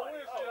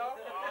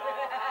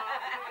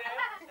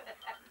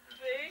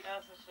 See?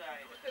 That's a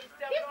shame.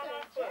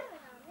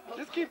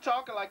 Just keep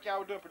talking like y'all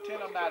were doing.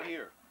 Pretend I'm not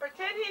here.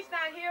 Pretend he's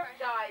not here,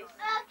 guys.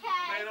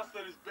 Okay. Man, I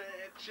saw this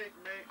bad chick,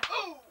 man.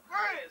 Oh,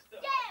 Bad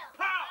stuff. yeah.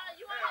 Pow!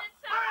 You want to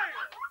tell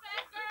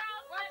fat girl?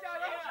 Watch out,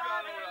 Yeah, y'all.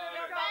 y'all know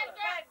what I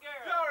Fat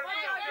girl. You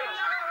already Fat know, girl.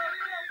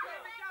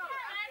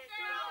 Fat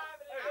girl.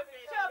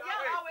 Chubb,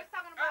 y'all always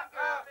talking about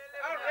girls.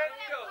 I'm ready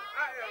to go.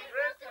 I am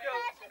ready to go.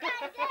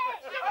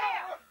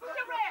 Sherelle.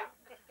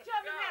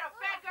 Chubb, you had a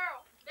fat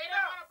girl. They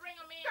don't want to bring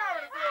them in. How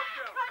many girls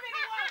come? How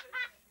many was it?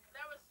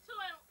 There was two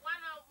and one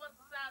of them was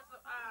the size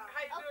of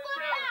How you a doing,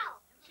 foot Chubb?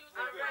 out. She was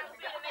in the front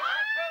seat and they I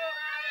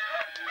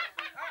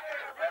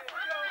am ready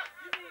to go.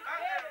 I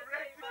am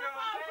ready to go.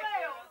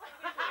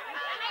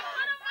 and they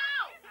put them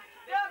out.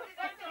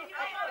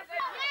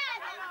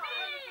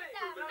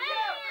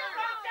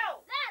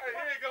 Hey,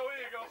 here you go,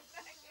 here you go.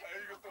 Hey,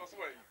 you can throw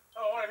sway.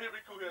 Oh, all right, here we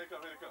go. Here they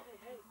come, here they come.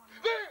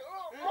 There!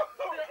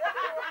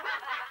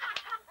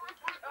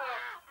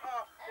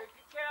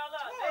 Carol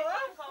up.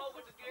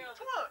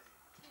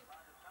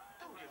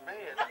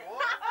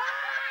 What?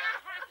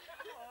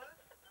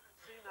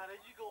 See, now there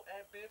you go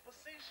at being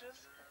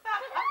facetious.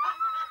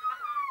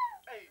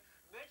 Hey,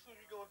 next one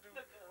you gonna do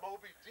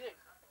Moby Dick.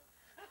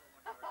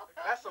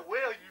 That's a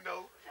whale, you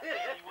know. He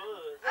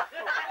was.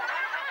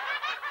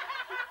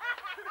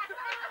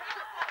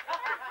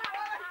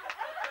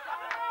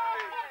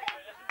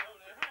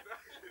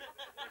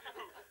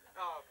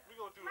 We're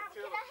gonna do a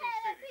tale of two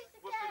cities.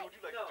 What city would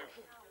you like to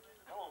do?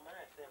 I want mine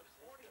San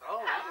Francisco. Oh,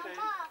 okay.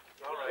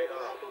 All right.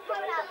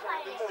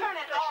 Turn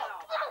it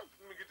off.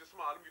 Let me get the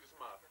smile. Let me get the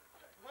smile.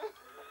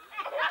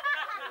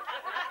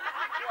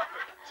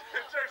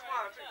 Jerry,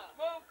 smile too.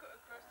 Move,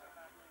 Kristen.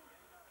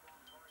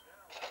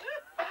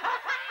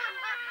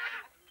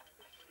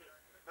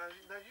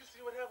 Now you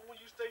see what happens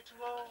when you stay too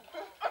long?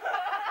 No.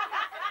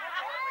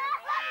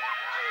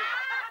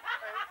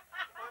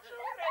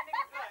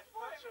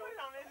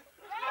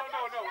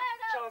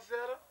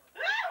 Chancetta.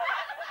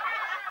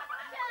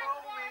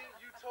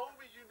 You told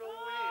me you know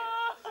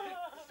when. See,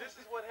 this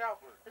is what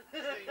happened. See,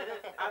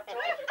 I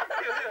told you.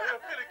 Here,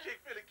 feel a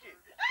kick.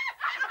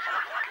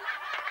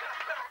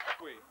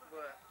 Wait,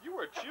 you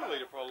were a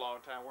cheerleader for a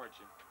long time, weren't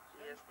you?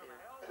 Yes, dear.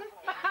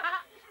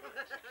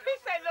 He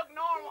say look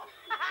normal.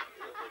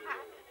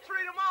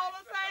 Treat them all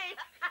the same.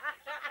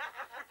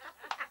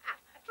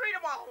 Treat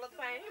them all the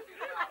same.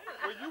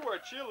 When you were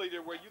a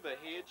cheerleader, were you the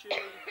head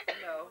cheerleader?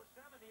 No.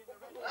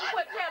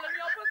 Quit telling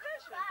your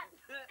position.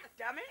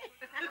 Dummy.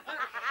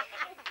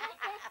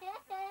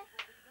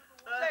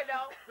 Say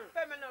though,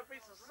 pay me another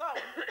piece of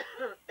salt.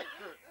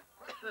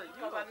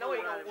 Because I know he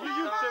gonna You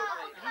used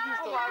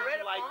to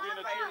like being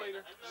a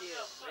cheerleader?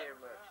 Yes, very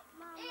much.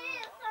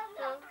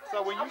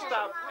 So when you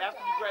stopped,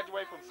 after you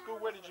graduated from school,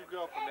 where did you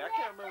go from there? I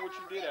can't remember what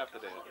you did after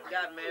that.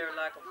 Got married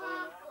like a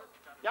fool.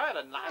 Y'all had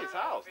a nice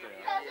house there.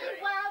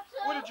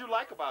 What did you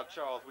like about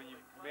Charles when you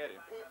met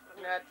him?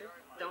 Nothing.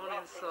 Don't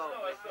insult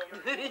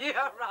me.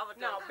 Yeah, Robert.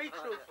 No, be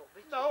truthful.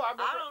 No, I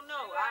remember. I don't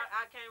know.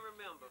 I can't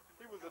remember.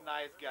 He was a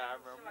nice guy,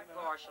 I remember.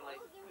 Partially.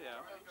 Yeah.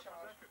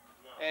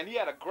 And he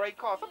had a great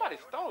car. Somebody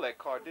stole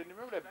that car, didn't you?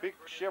 Remember that big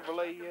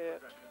Chevrolet he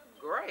had?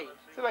 Great.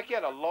 Seemed like he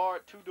had a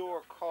large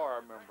two-door car,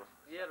 I remember.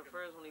 Yeah, the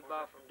first one he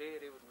bought from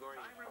Dad, it was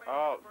green.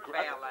 Oh,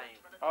 Fairlane.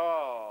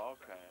 Oh,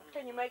 okay.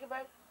 Can you make it,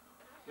 baby?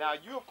 Now,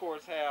 you, of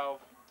course, have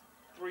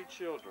 3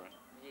 children.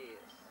 Yes.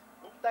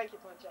 Thank you,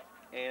 Punch.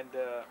 And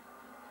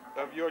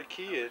of your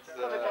kids,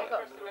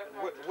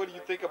 what do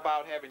you think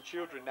about having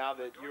children now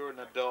that you're an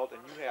adult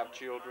and you have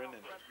children?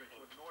 And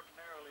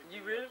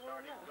You really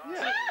want to know?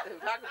 yeah.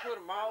 If I could put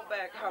them all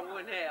back, I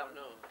wouldn't have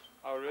none.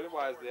 Oh, really?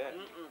 Why is that?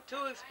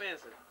 Too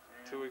expensive.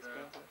 Too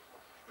expensive?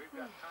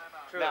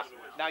 Trust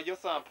Now, your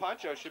son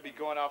Pancho should be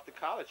going off to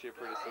college here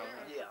pretty soon.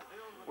 Yeah.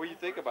 What do you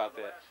think about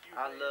that?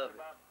 I love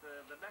it.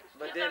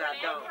 But then I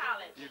don't.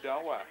 You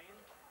don't? Why?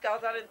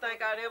 Because I didn't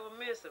think I'd ever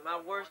miss it. My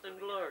worst in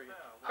Gloria.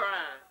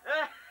 Crying.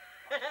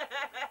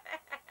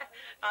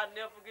 I'll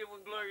never forget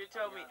when Gloria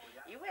told me,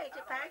 you wait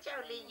till Pancho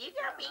leave, you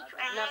gonna be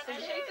crying. Now see,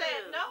 she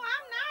said, no,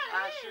 I'm not.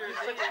 I sure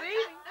did.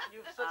 Succeeding.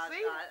 You've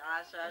succeeded.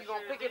 You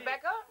gonna pick it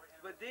back up?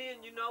 But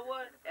then, you know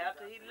what?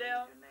 After he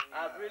left,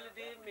 I really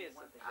did miss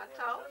him. I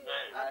told you.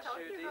 I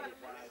sure did.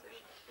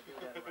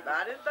 But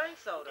I didn't think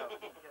so,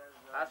 though.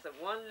 I said,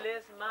 one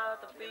less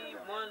mouth to feed,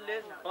 one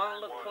less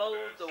bundle of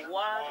clothes to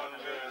wash.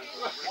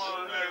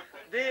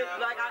 Then,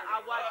 like,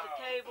 I watch the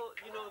cable,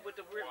 you know, with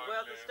the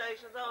weather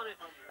stations on it.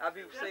 I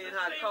be seeing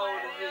how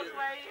cold it is.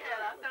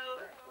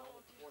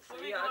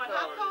 See how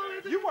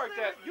cold it is. You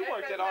worked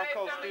at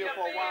Arco Steel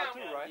for a while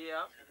too, right?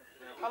 Yeah.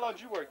 How long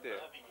did you work there?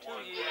 2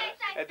 years.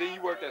 And then you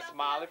worked at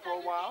Smiley for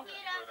a while?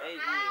 8 years.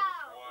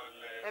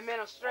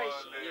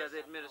 Administration. Yeah, the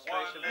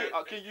administration.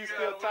 Can you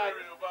still type?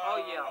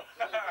 Oh, yeah.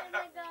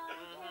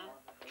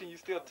 Can you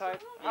still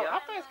type? Yeah.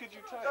 How fast could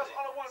you type?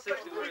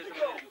 60 words a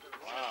minute.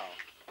 Wow.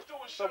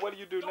 So what do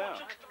you do now?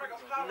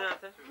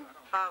 Nothing.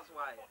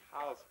 Housewife.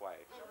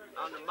 Housewife.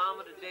 I'm the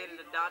mama, the daddy,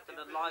 the doctor,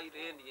 the lawyer,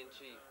 the Indian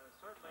chief.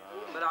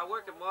 But I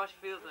work at Marsh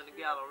Fields in the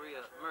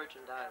Galleria,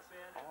 merchandising.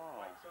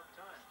 Oh.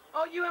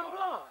 Oh, you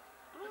employed?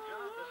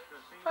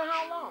 For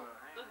how long?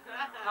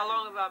 How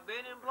long have I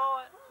been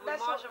employed with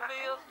That's Marshall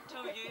Fields?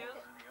 2 years.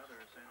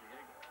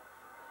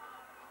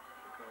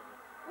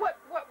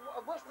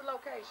 What's the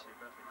location?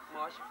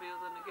 Marshall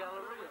Fields in the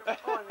Galleria.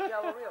 Oh, in the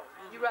Galleria.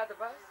 You ride the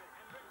bus?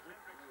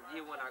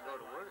 Yeah, when I go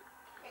to work.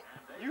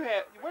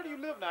 Where do you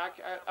live now?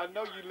 I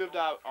know you lived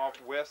out off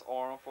West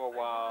Orem for a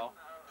while.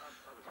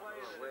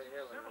 Where the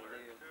hell do I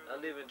live? I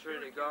live in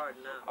Trinity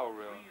Garden now. Oh,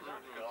 really?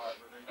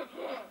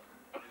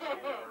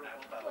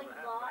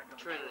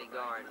 Trinity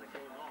Garden.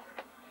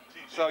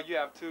 So you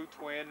have 2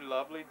 twin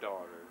lovely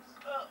daughters.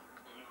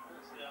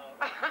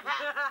 Yeah.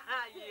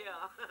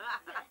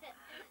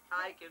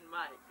 Ike and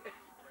Mike.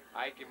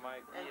 Ike and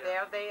Mike. And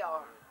there they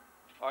are.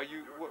 Are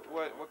you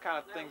what kind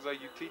of things are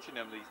you teaching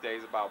them these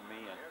days about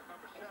men?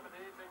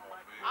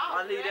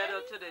 I leave that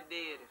up to the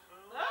daddy.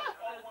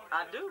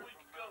 I do.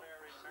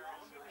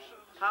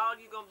 How old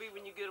you gonna be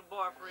when you get a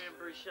boyfriend,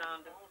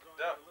 Brishonda?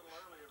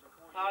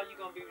 How old you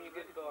gonna be when you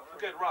get a boyfriend?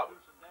 Good, Robert.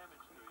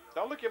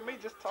 Don't look at me,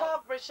 just talk.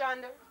 Talk,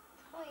 Brishonda.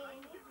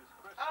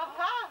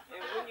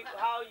 And when you,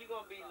 how old you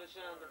gonna be,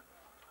 LaShonda?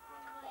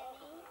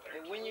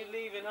 And when you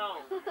leaving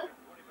home?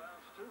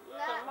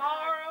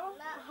 Tomorrow?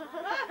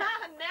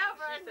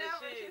 Never, She said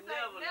she ain't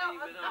never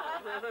leaving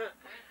home.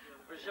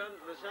 LaShonda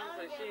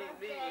said she ain't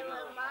leaving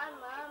home.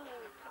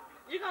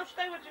 You gonna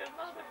stay with your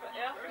mother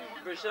forever?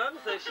 LaShonda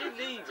said she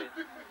leaving.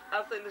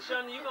 I said,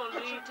 LaShonda, you gonna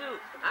leave too?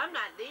 I'm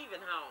not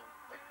leaving home.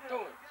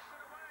 Doing.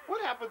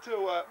 What happened to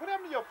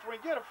your friend?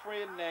 You had a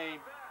friend named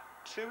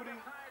Tootie?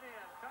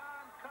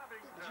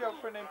 Did you have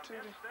a friend named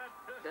Tootie?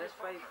 That's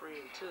Faye's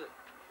friend, Tut.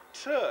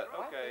 Tut,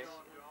 okay.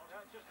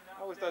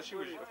 I always thought she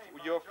was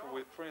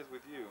friends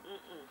with you.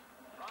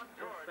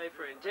 That's Faye's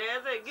friend.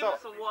 Jazzy, give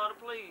us some water,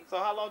 please. So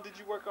how long did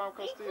you work on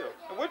Castile?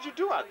 And what'd you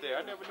do out there?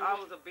 I never knew. I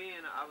was a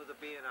bin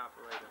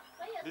operator.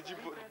 Did you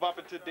bump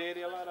into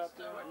Daddy a lot out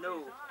there?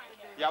 No.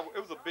 Yeah, it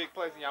was a big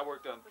place and y'all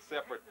worked on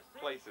separate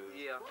places.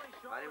 Yeah,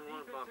 I didn't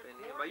want to bump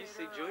into him. I used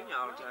to see Junior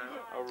all the time.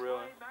 Oh,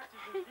 really?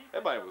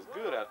 Everybody was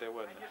good out there,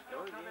 wasn't it?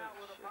 Oh, yeah.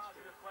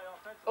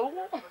 Oh.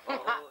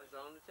 It's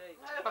on the tape.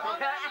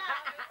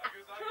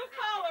 True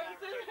colors.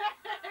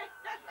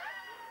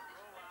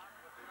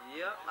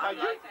 Yep, Now, I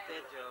liked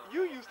that job.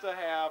 You used to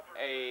have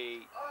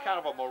a kind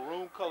of a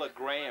maroon colored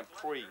Grand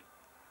Prix.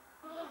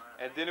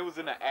 And then it was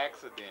in an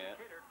accident.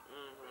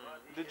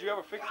 Did you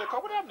ever fix that car?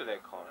 What happened to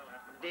that car?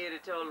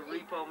 Daddy told the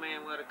repo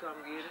man where to come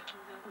get it.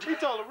 He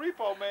told the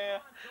repo man.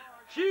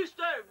 She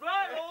stayed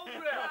right over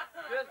there.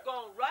 Just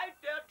going right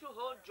there to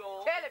her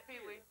job. Tell it,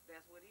 Pee-wee.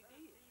 That's what he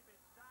did.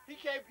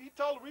 He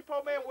told the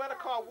repo man where the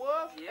car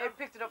was? They Yeah.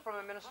 picked it up from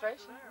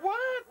administration.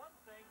 What?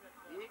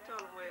 He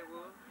told him where it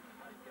was.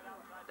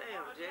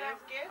 Damn,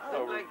 Jazz.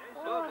 Oh, Like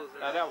bubbles.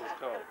 now that was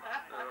cold.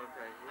 Oh,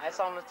 okay. That's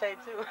on the tape,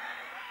 too.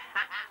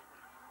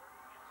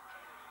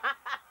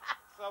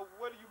 So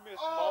what do you miss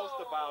most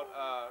about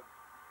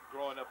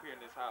growing up here in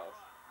this house?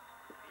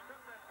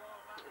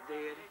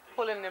 Daddy.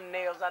 Pulling them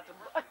nails out the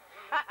butt.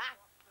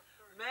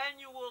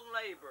 Manual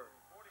labor.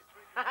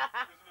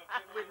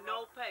 With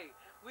no pay.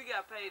 We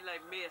got paid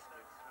like Mexicans.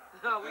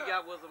 All we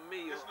got was a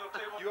meal.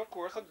 You, of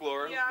course, are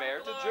Gloria, Yeah,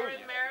 married to Gloria,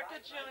 Junior. married to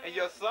Junior. And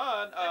your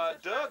son,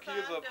 This is Doug, my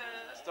he's son,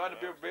 starting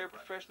to be a very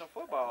professional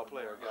football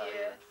player. Guy.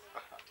 Yes.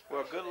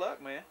 Well, good luck,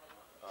 man.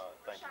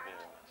 Thank you very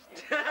much.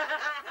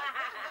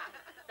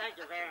 Thank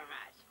you very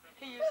much.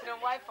 He used them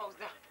white folks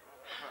down.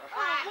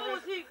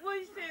 What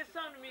he said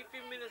something to me a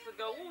few minutes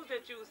ago. What was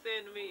that you were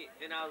saying to me?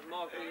 And I was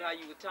marking you how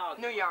you were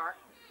talking. New York.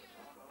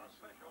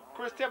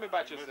 Chris, tell me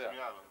about yourself.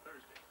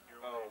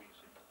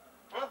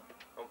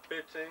 I'm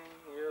 15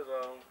 years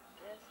old.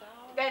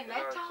 That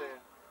tall?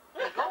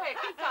 Go ahead,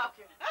 keep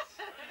talking.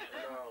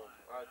 No,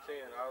 I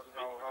attend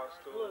Eisenhower High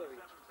School.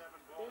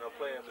 And I'm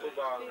playing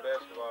football and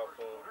basketball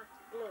for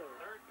them.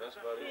 That's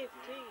about it.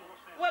 15.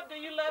 What, do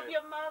you love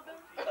your mother?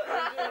 I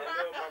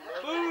love my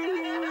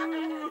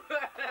mother.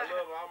 I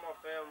love all my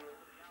family.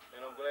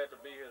 And I'm glad to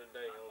be here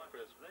today on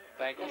Christmas.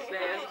 Thank you.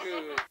 That's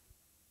good.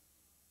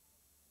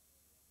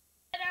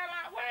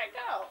 Where'd it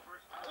go?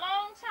 A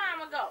long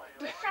time ago.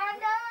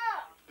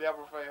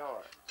 Deborah Faye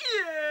Hart.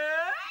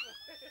 Yeah.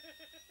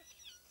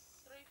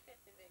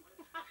 350, baby.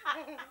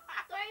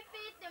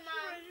 350,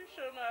 Mom. You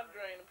sure not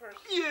drain a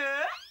person?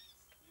 Yeah.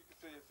 You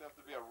consider yourself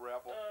to be a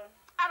rebel.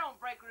 I don't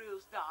break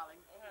rules, darling.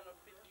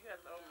 You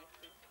have to owe me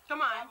 50.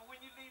 Come on. When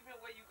you leave here,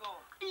 where you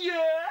going?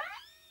 Yeah.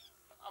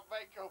 I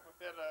might go with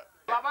that.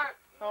 Robert,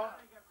 Huh?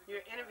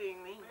 you're interviewing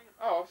me.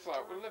 Oh, I'm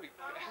sorry. Well, let me.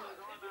 No,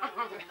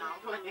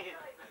 I'm playing.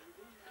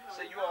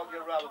 So you all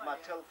get around with my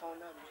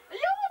telephone number? You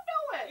will do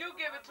it. You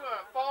give it to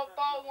him.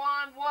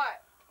 441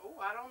 what? Oh,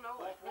 I don't know.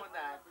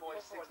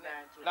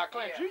 449-4693. Now,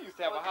 Clarence, you used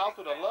to have a house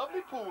with a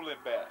lovely pool in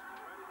back.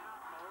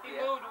 He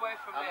moved away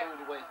from I that.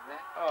 moved away from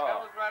that. That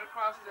Oh. was right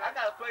across the. I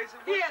got a place in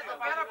He Wichita. has a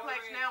better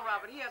place now,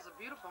 Robert. He has a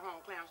beautiful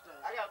home, Clarence does.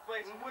 I got a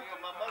place in Wichita.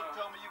 My mother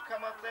told me you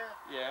come up there.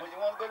 Yeah. When you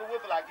want to go to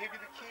Wichita, I give you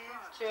the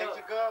keys. Chill.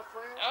 Take your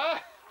girlfriend.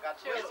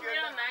 Got Chill. whiskey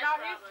in there. No,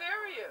 he's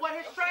serious. What,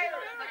 his trailer?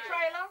 The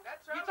trailer? That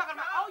You trailer's talking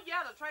about, tough. oh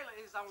yeah, the trailer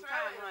is on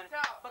Trailer time, is honey.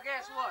 tough. But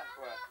guess what?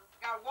 What?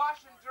 Got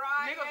wash and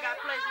dry. Nigga got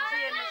places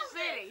here in the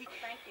city.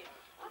 Thank you.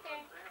 Okay.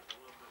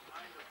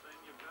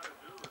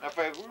 Now,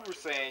 Faye, we were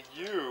saying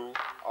you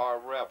are a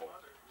rebel.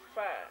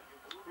 Fine.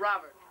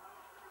 Robert,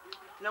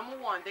 number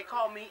one, they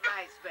call me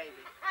Ice Baby.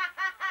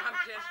 I'm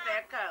just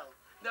that cold.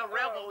 The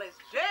rebel is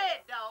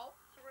dead, dog.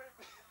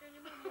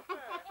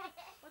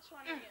 Which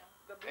one are you?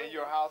 And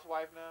you're a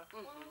housewife now?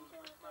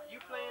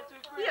 You playing too,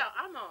 Chris? Yeah,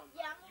 I'm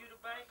Yeah. You the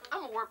banker?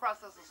 I'm a word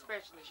processor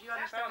specialist. You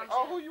understand what I'm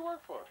Oh, saying? who you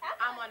work for?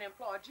 I'm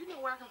unemployed. Do you know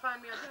where I can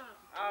find me a job?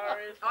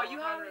 Oh, you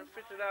hiring?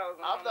 $150.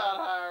 I'm not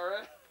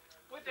hiring.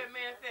 What that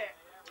man said?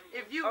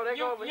 If you, Oh, they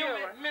you, go over you, here,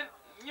 you, right?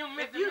 You if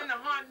missed you, him in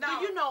the hunt do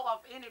you know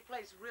of any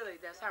place really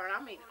that's hiring? I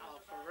mean, oh,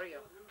 for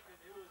real.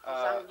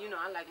 'Cause you know,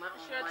 I like my own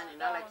money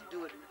and I like to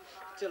do it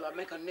till I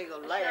make a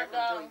nigga laugh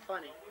until he's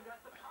funny.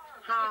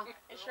 Huh?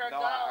 It's your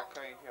No, I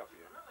can't help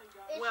you.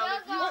 Well,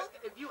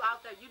 if you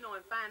out there, you know,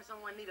 and find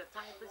someone need a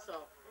typist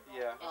or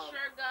Yeah.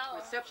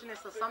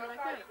 receptionist or something like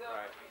that,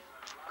 Right.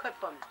 cut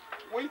for me.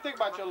 What do you think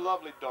about your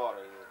lovely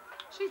daughter?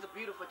 She's a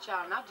beautiful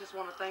child, and I just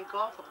want to thank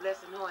God for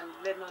blessing her and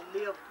letting her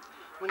live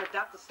when the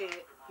doctor said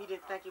he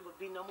didn't think it would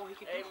be no more, he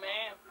could do.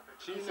 Amen.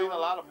 She's seen a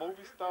lot of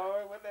movie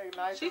stars. What they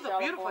nice? She's a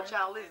beautiful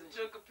child, isn't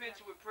she? Took a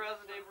picture with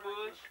President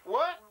Bush.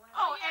 What?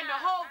 Oh, and the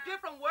whole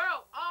different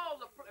world. All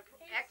the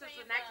actors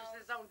and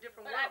actresses on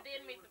different But I world.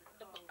 did meet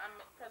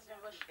President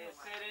Bush. And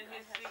sat in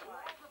his seat.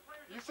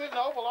 You sit in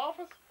the Oval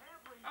Office?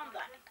 On the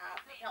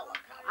helicopter.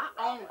 I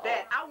own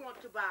that. I want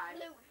to buy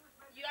a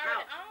You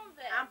already house. own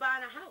that. I'm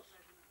buying a house.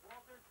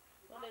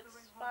 Well, it's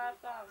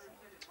 5,000.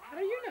 How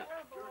do you know?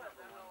 How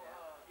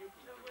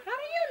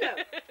do you know?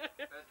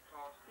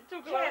 You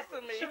too close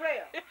to me.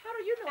 Sherelle, how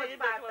do you know it's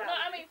 5,000? No,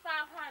 I mean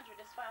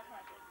 500. It's 500.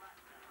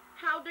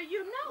 How do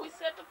you know? We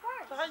set the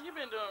price. So how you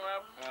been doing,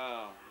 Robert?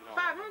 Oh,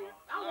 500.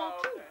 I want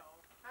two. Okay.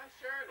 Hi,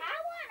 Shirley. I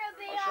want to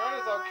be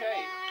Shirley's on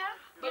okay. there.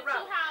 Get 2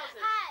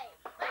 houses. Hey,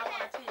 I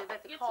want to tell you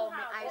that they Get call two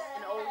me houses. ice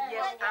and oh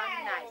yes,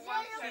 I'm nice.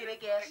 City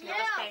gas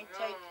niggas can't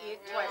take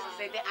it twice. I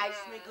said they ice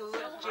me good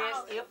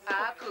just if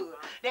I could.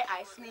 They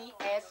ice me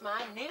as my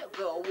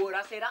nigga would.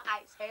 I said the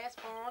ice has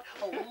fun.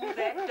 Oh,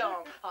 that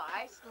dong.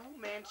 Ice, ooh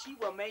man, she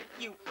will make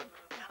you.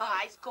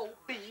 Ice cold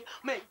beer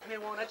make me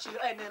wanna chill,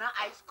 and then an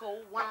ice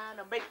cold wine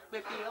to make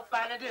me feel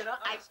fine, and then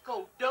an ice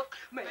cold duck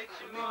make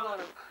me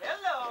wanna.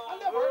 Hello. I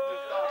never heard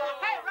this song.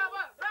 Hey,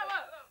 Robert,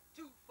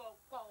 2 for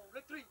 4,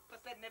 3 for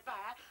 75.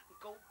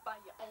 Go buy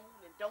your own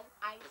and don't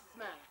ice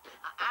mine.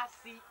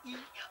 ICE,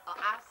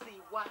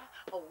 ICY.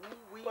 Oh,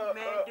 we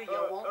man, do you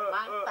want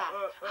my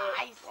thigh?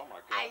 Ice, Oh my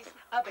God. ice,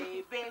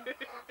 baby.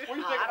 What do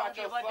you think I about don't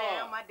give your a damn.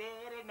 son? My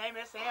daddy name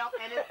is Sam,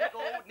 and his big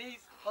old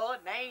niece, her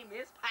name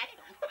is Pam.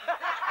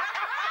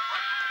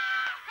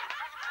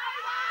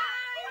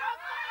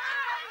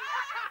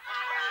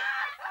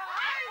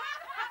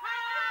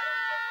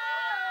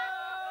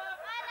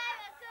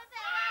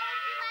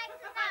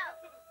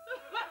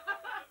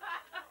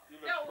 You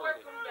look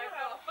pretty.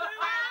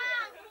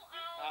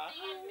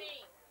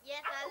 yes,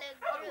 I look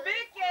good.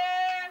 Vicky,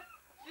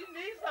 she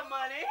needs some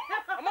money.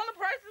 I'm on the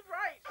Price is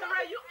Right.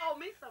 Sherelle, you owe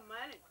me some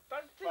money.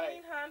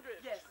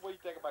 1,300. Yes. What do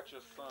you think about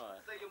your son?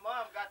 So your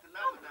mom got the I'm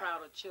number now.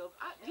 proud of Chip.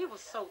 He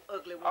was so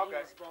ugly when Okay.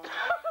 he was born.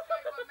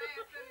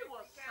 He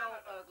was so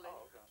ugly.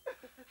 Oh, okay.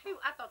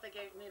 I thought they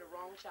gave me the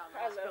wrong child.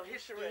 I love you,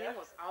 His skin Sherelle.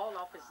 was all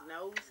off his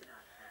nose.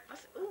 I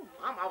said, ooh,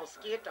 Mom, I was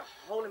scared to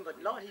hold him, but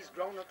Lord, he's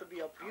grown up to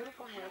be a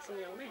beautiful, handsome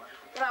young man.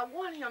 But I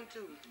want him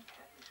to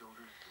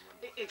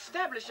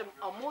establish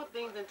more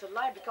things into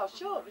life because,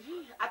 sure,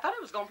 I thought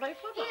he was going to play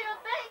football,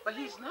 but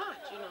he's not,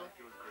 you know.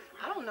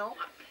 I don't know.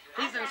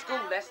 He's in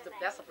school. That's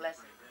a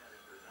blessing.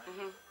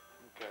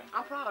 Okay.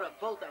 I'm proud of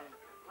both of them.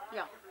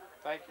 Yeah.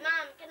 Thank you.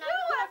 Mom, can I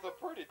You have some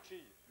pretty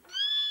teeth.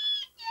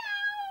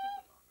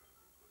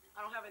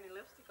 I don't have any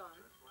lipstick on.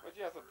 But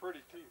you have some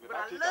pretty teeth. But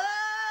My I teeth love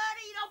are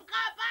to eat them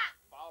pop.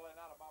 falling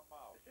out of my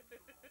mouth.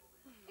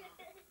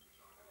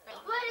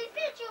 What is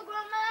it, you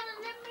grandmother?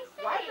 Let me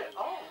see. Wipe it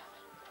off.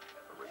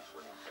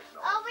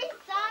 Oh, we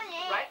saw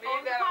it. Right on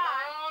Leave the that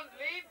pie. alone.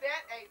 Leave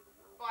that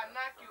before I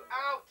knock you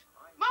out.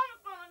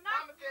 Mama's gonna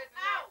knock Mama said to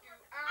knock you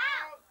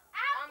out.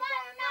 I'm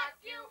gonna knock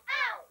you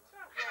out.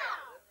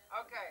 Yeah.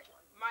 Okay.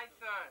 My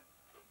son,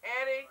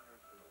 Eddie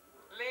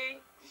Lee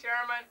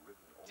Sherman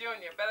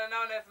Jr., better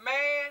known as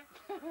Man.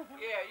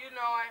 Yeah, you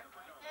know him.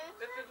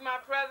 This is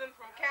my present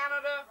from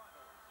Canada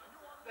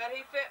that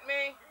he sent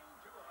me.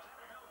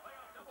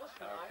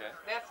 Okay.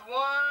 That's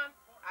one.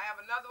 I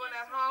have another one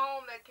at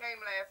home that came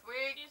last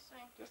week.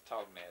 Just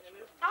talk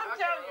natural. I'm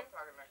telling you. I'm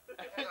talking like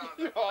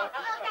You are.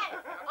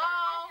 Okay.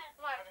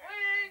 last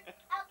week.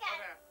 Okay.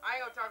 I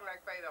ain't gonna talk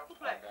like Fado.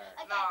 Okay.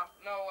 No,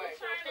 no way.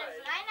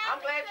 I'm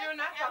glad you're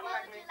not talking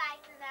like What would me. you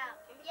like to know?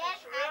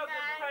 Yes, I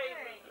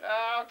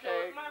know.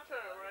 Okay. My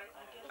turn, right?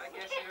 I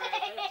guess you're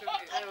ready to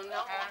I don't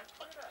know.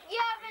 You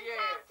haven't Yeah.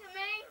 talked to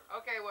me.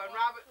 Okay, well,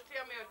 Robert,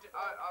 tell me a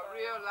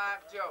real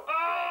life joke.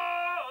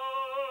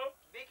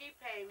 Vicky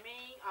paid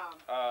me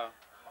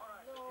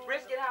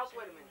brisket house.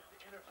 Wait a minute.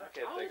 I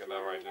can't think of that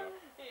right now.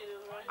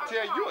 Oh,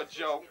 Tell come you on. a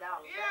joke.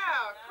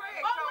 Yeah,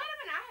 Craig Oh, told, wait a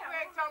minute. I have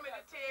Craig told me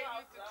to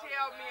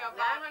tell me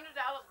about $900,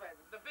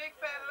 baby. the big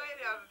fat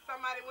lady.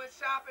 Somebody went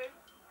shopping.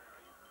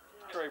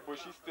 Craig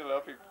Bush, he's still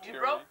up here You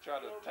cheering. broke? He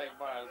trying to take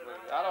mine. But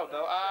I don't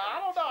know.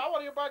 I don't know. I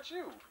want to hear about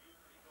you.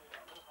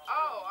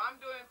 Oh, I'm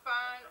doing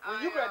fine.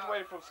 When you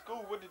graduated from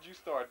school, what did you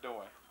start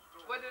doing?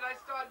 What did I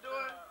start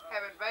doing?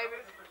 Having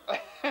babies.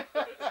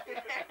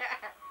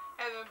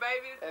 Having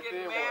babies, And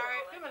getting then what?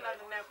 married, Give me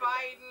another napkin.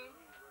 fighting.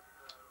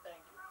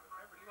 Thank you.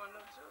 You want to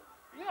know too?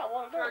 Yeah, I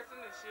want to know. Cursing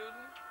and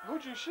shooting.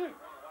 Who'd you shoot?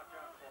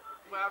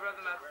 Well, I'd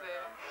rather not say.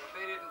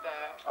 They didn't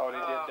die. Oh,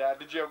 they did die.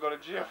 Did you ever go to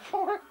jail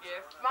for it?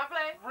 Yes. My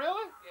play?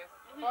 Really? Yes.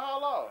 For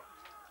how long?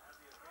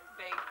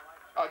 They.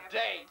 A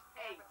day.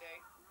 Half a day.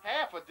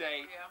 Half a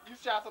day? Yeah. You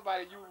shot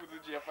somebody, you was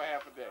in jail for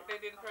half a day. They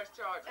didn't press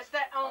charges. It's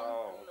that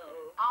Oh.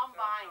 No. I'm That's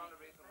buying the it.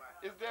 only reason why.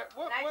 Is there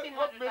what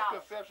 $1,900.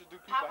 misconceptions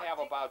do people Papa, have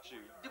about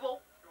you?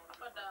 Duo.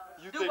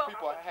 You Do think what?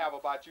 people have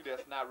about you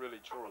that's not really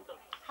true?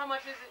 How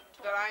much is it?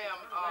 That I am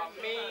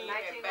mean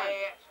and 1900.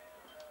 bad.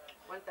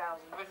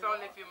 1,000. It's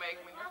only if you make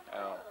me.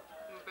 Oh.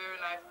 I'm a very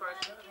nice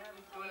person.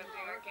 Do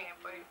anything I can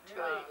for you.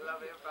 I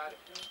love everybody.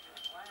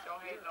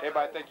 Don't hate no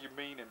Everybody love. think you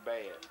mean and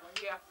bad.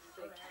 Yeah.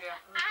 Yeah.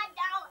 I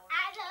don't.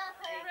 I love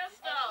her.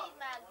 Crystal. And she's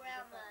my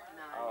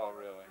grandmother. Oh,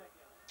 really?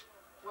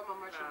 Where my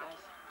merchandise?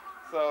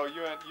 So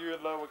you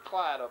in love with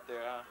Clyde up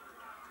there, huh?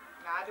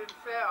 Now, I didn't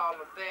say all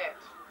of that.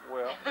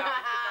 Well. Now,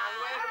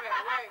 wait a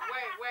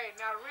minute. Wait.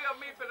 Now, the real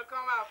me finna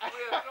come out for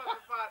real.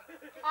 Trust partner.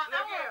 I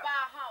want to buy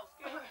a house.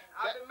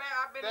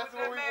 I've been That's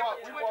with what that we man want.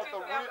 for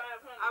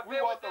 27. We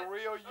want the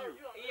real you.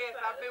 Yes,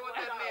 I've been with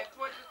that man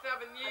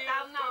 27 years.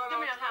 Give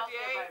me a house,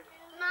 baby.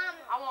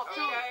 Mama. I want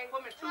two. Okay.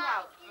 Put me 2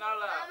 houses. No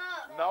love.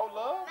 Mama. No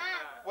love?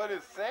 Mama. What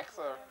is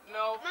sex or?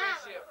 No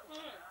friendship.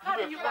 How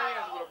do You you been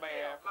friends with a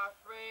man? My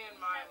friend,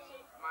 my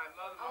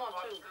mother, my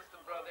father, sister,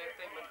 brother,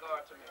 everything but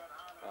God to me.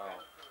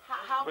 Oh.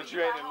 How But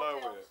you ain't in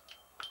love with it.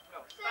 No.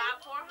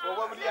 Well,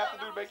 what would he have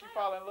to do to make you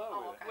fall in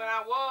love with it? When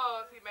I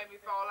was, he made me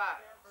fall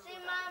out See,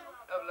 Mama.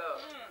 of love.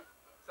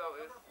 So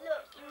it's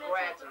Look.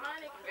 gradual.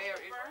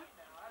 Very,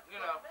 you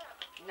know.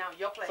 Now,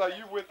 your place. So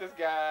you with this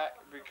guy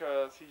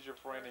because he's your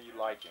friend and you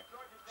like him?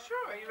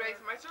 Sure, he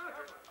raised my children.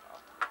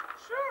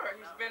 Sure,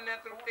 he's been there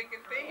through thick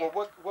and thin.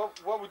 Well,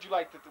 what would you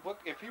like to? What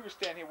if he was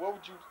standing here? What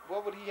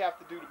would he have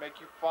to do to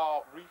make you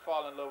fall in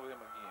love with him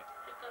again?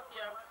 Pick up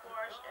your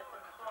Porsche at the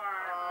car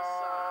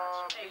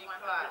massage. Pay be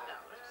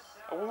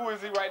 $100. Who is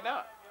he right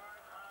now?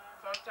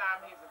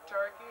 Sometimes he's a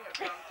turkey, and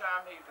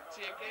sometimes he's a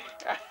chicken.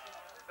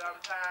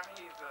 Sometimes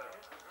he's a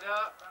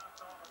duck.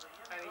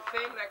 And he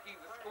seems like he's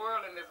a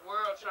squirrel in this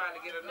world trying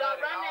to get a nut Don't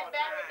at run all that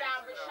battery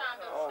down, times.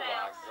 Rashonda. Oh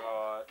my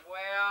God!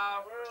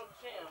 Well,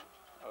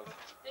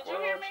 Did you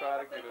hear me? Try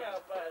to get it.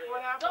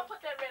 what happened? Don't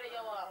put that radio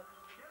on.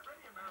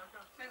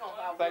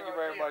 Thank you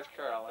very much,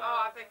 Carolyn.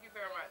 Oh, thank you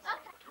very much.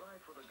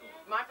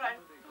 My place.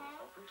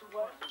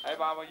 Hey,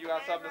 Mama, you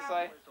got something to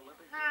say?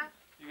 Huh?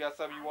 You got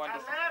something you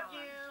wanted to say? I love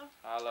you.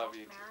 I love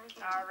you.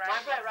 All right. My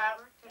place,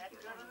 Robert. That's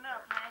good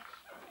enough, huh?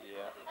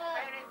 Yeah.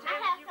 Baby, I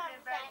Jenny, have you something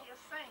been back to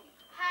say. here singing.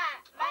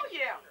 Hi. Oh,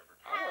 yeah.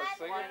 I was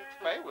singing.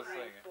 Faye was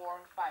singing.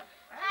 4, 5.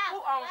 Hi.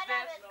 Who owns My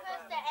name this? is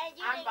Krista, and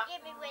you I'm didn't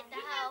give me with the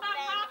whole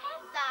thing.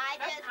 So I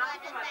just want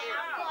to say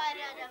I'm part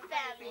of the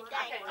family.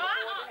 Thank you.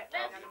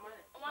 That's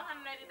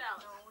 $180.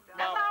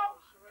 That's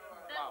all?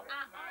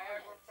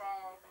 Niagara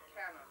Falls,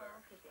 Canada.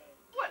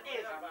 What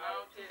is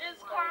it?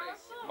 It's Carla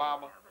Sue.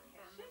 Mama,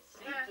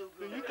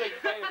 do you think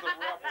Faye is a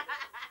rebel?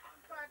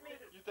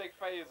 You think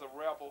Faye is a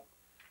rebel?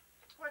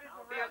 What is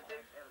a rebel?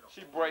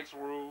 She breaks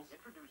rules.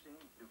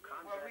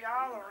 Well, we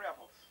all are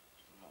rebels.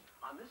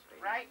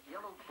 Right?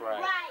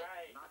 Right.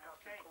 Right.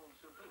 Okay.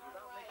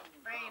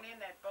 They ain't in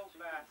that boat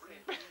by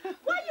ourselves.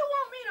 What you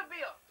want me to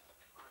build?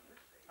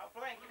 A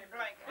blankety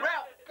blanket.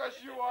 Rebel. Because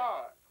you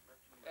are.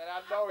 And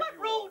I know What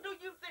you rule are. do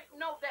you think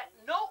know of that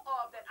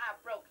I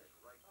broke it?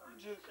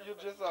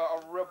 You're just a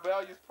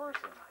rebellious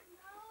person.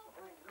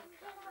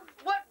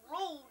 What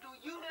rule do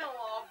you know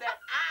of that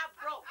I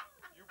broke?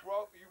 You've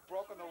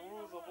broken the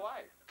rules of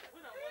life.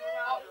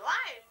 Of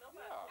life?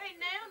 Yeah. Ain't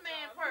now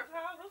man perfect.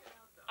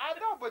 I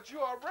know, but you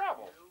are a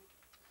rebel.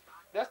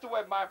 That's the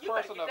way my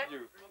impression of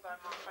you.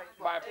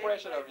 My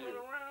impression of you.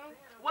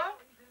 What?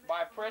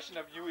 My impression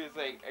of you is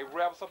a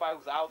rebel, somebody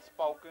who's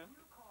outspoken,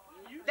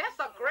 That's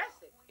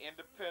aggressive.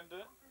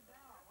 independent,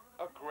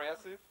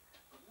 aggressive.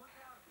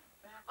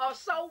 Oh,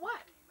 so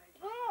what?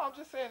 Well, I'm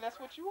just saying that's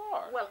what you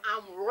are. Well,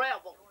 I'm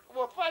rebel.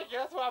 Well, thank you.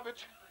 That's what I've been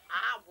trying.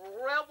 I'm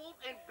rebel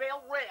and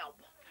bell rebel.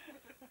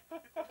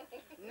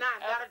 Now,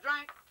 got a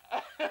drink?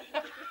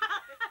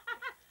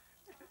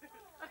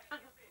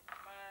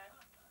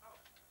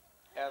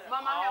 That's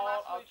Mama, I have my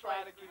all I'm sweet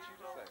trying to place. get you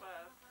to say.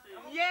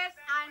 Yes,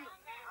 I'm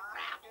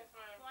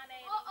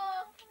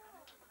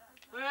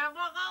rebel.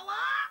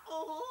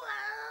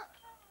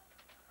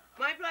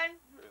 My play?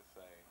 You're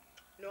insane.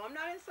 No, I'm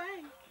not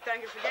insane. You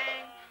think it's a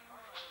game?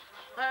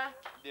 Huh?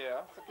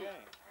 Yeah, it's a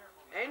game.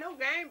 Ain't no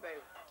game,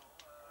 baby.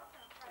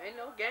 Ain't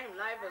no game.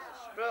 Life is a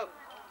struggle.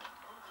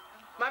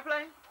 My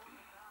play?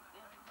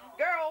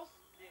 Girls.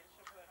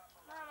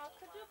 Mama,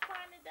 could you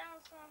quiet it down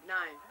some? 9.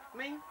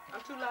 Me?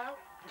 I'm too loud.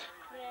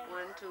 Yeah.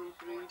 1, 2,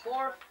 3,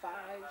 4, 5,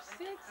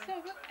 6, 7,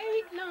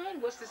 8,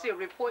 9. What's this here?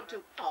 Report to?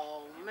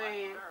 Oh,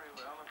 man.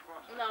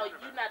 No,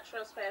 you're not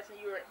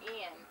trespassing. You're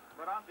in.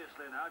 But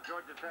obviously now,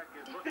 Georgia Tech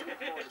is looking at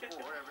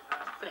 44 every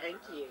time. Thank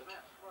you.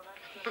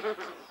 3, 4,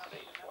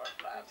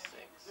 5,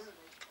 6.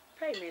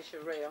 Pay me,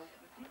 Sherelle.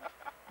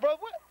 Bro,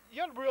 what?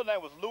 Your real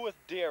name was Louis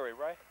Derry,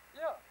 right?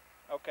 Yeah.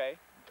 Okay.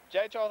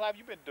 J. Charles, how have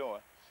you been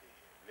doing?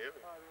 Living.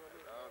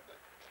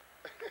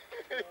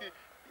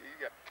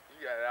 you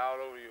got it all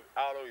over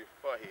your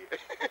forehead.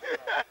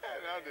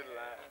 I'm just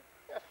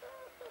lying.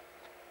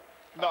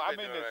 No, I I've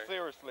been mean doing this right.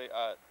 seriously,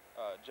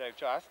 J.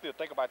 Charles. I still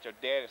think about your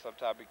daddy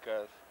sometimes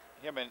because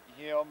him and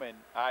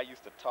I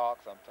used to talk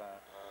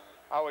sometimes.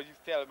 I always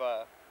used to tell him,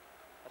 I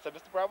said,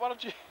 Mr. Brown, why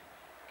don't you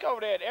go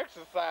over there and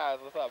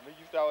exercise or something? He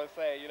used to always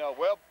say,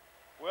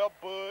 well,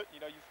 Bud,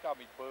 he used to call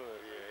me Bud.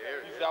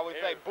 Yeah, He used to always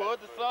say, Bud,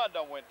 the sun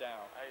done went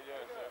down. How you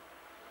doing, sir?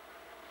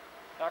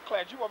 Now,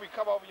 Clarence, you want me to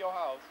come over your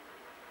house?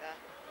 Huh?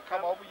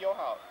 Come over your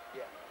house.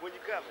 Yeah. When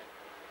you coming?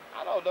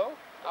 I don't know.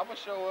 I'm going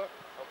to show up.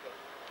 Okay.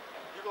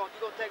 You gonna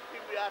take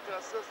Pee-wee out to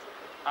her sister?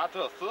 Out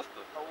to her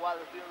sister? Or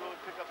Wallaceville Road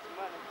to pick up some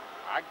money?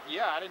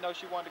 Yeah, I didn't know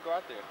she wanted to go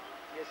out there.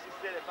 Yeah, she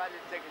said if I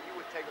didn't take her, you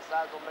would take her, so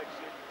I was gonna make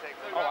sure you take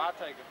her. Oh, I'll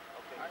take her.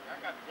 Okay. I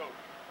got to go.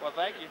 Well,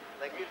 thank you.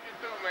 Thank you. You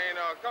too, man.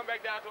 Come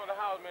back down to the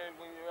house, man,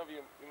 whenever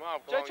your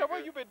mom calls. J.J.,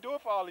 what you been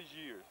doing for all these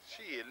years?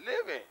 Shit,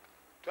 living.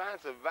 Trying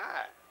to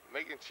survive.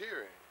 Making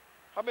cheering.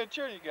 How many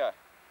children you got?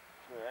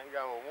 Man, I ain't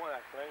got but one,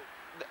 I think.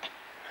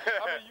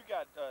 How many you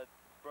got,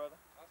 brother?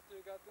 I still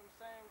got them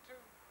same two.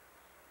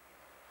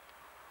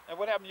 And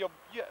what happened to your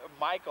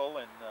Michael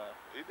and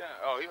He down.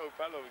 Oh, he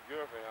probably with his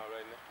girlfriend out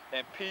right now.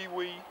 and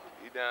Pee-wee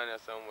He down there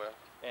somewhere.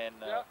 and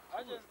Yeah,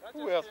 I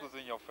who just else was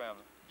in your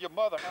family? Your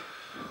mother, huh?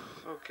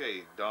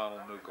 Okay,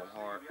 Donald Newcomb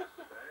Hart.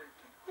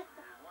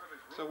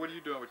 So what are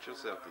you doing with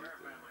yourself these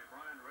days?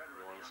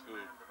 Going to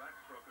school.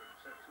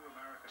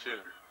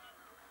 Chilling.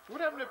 What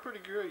happened to that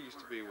pretty girl you used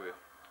to be with?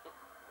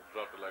 I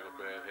dropped it like a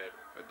bad habit.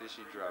 Or did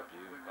she drop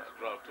you? I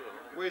dropped her.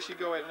 Where's she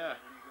go at now?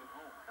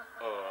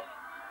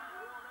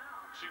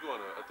 She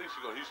going to, I think she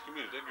going to Houston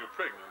Community. They get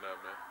pregnant now,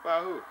 man. By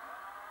who?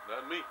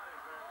 Not me.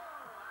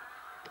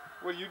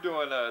 What are you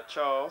doing,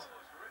 Charles?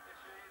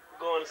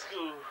 Going to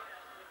school.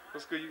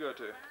 What school you go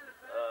to?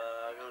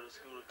 I go to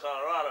school in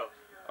Colorado.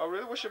 Oh,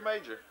 really? What's your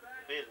major?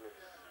 Business.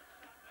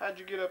 How'd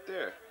you get up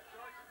there?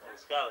 On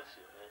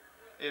scholarship, man.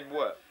 In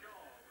what?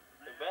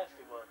 In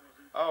basketball.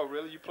 Oh,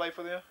 really? You play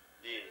for them?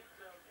 Yeah.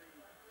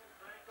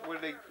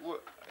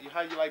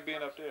 How you like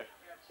being up there?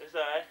 It's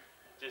alright.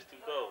 Just too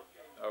cold.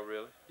 Oh,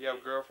 really? You have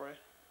a girlfriend?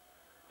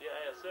 Yeah,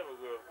 I have several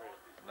girlfriends.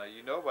 Now,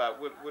 you know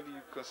about, what are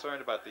you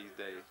concerned about these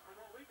days?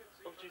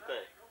 What you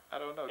think? I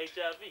don't know.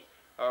 HIV.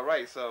 All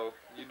right, so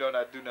you know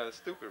not do nothing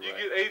stupid, right?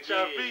 You get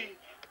HIV.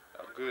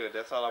 Oh, good.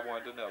 That's all I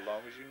wanted to know, as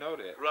long as you know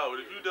that. Robert,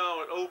 if you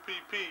down with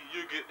OPP,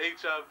 you get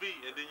HIV,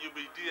 and then you'll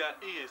be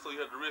DIE, so you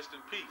have to rest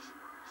in peace.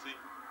 See?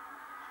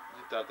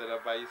 You thought that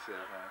up by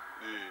yourself, huh?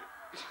 Yeah.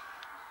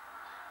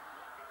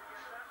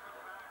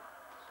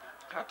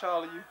 How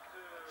tall are you?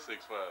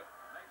 6'5".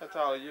 How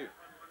tall are you?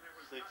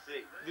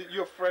 6'6".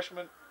 You're a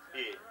freshman?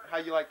 Yeah. How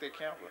you like that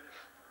campus?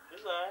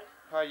 It's alright.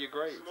 How are your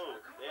grades?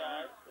 Smooth. They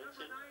alright. They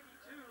chillin'.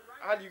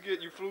 How do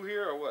you flew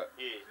here or what?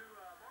 Yeah.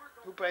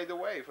 Who paid the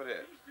way for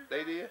that?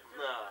 They did?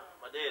 Nah,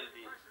 my daddy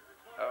did.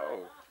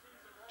 Oh.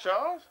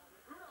 Charles?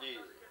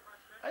 Yeah.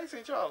 I ain't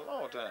seen Charles in a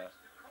long time.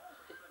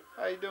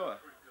 How you doing?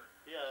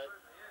 Yeah.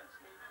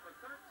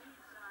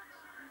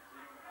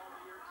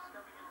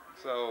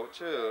 So,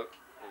 Chuck,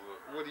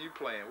 what are you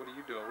playing? What are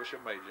you doing? What's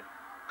your major?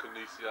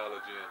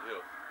 Kinesiology and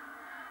health.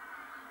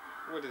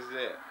 What is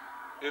that?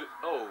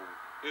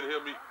 It'll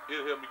help me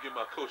get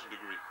my coaching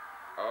degree.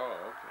 Oh,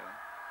 okay.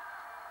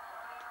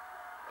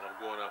 And I'm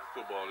going out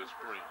for football this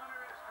spring.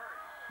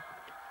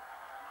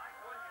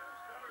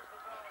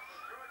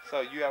 So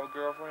you have a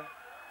girlfriend?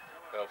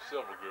 I have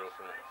several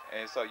girlfriends.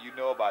 And so you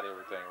know about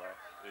everything, right?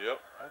 Yep.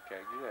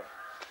 Okay, good.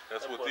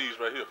 That's what these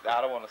right here for.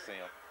 I don't want to see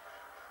them.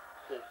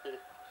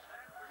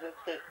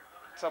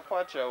 So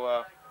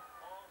Pancho,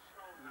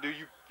 do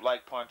you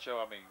like Pancho?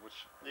 I mean, which?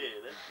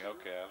 Yeah.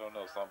 Okay, I don't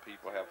know. Some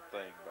people have a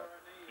thing, but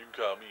you can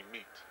call me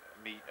Meat.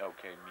 Meat.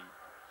 Okay, Meat.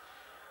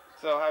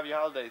 So how have your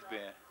holidays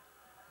been?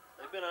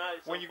 They've been alright.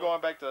 When you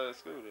going back to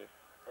school there?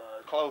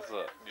 Close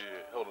up.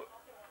 Yeah, hold up.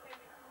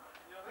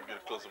 You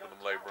get a close up with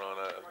them light brown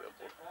eyes.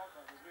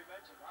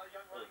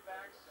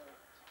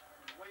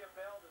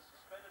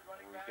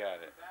 We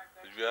got it.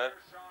 You got it?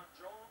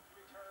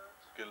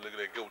 Get a look at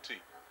that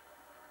goatee.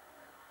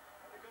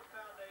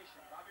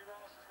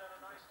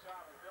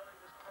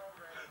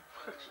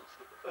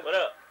 What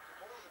up?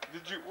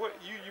 Did you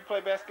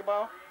play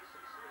basketball?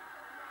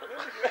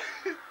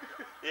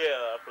 Yeah,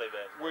 I play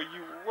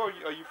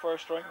basketball. Are you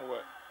first string or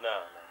what?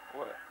 No.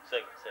 What?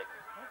 Second.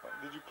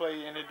 Did you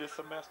play any this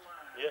semester?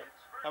 Yeah.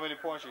 How many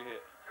points you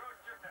hit?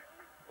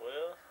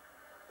 Well,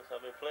 since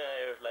I've been playing,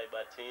 I average like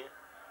about 10.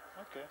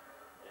 Okay.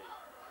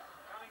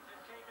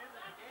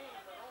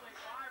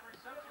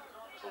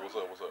 So what's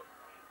up?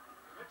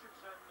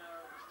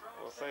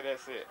 Well, say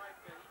that's it.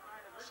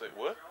 Say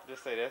what?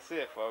 Just say that's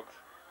it, folks.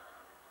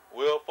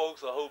 Well,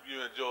 folks, I hope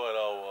you enjoyed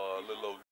our little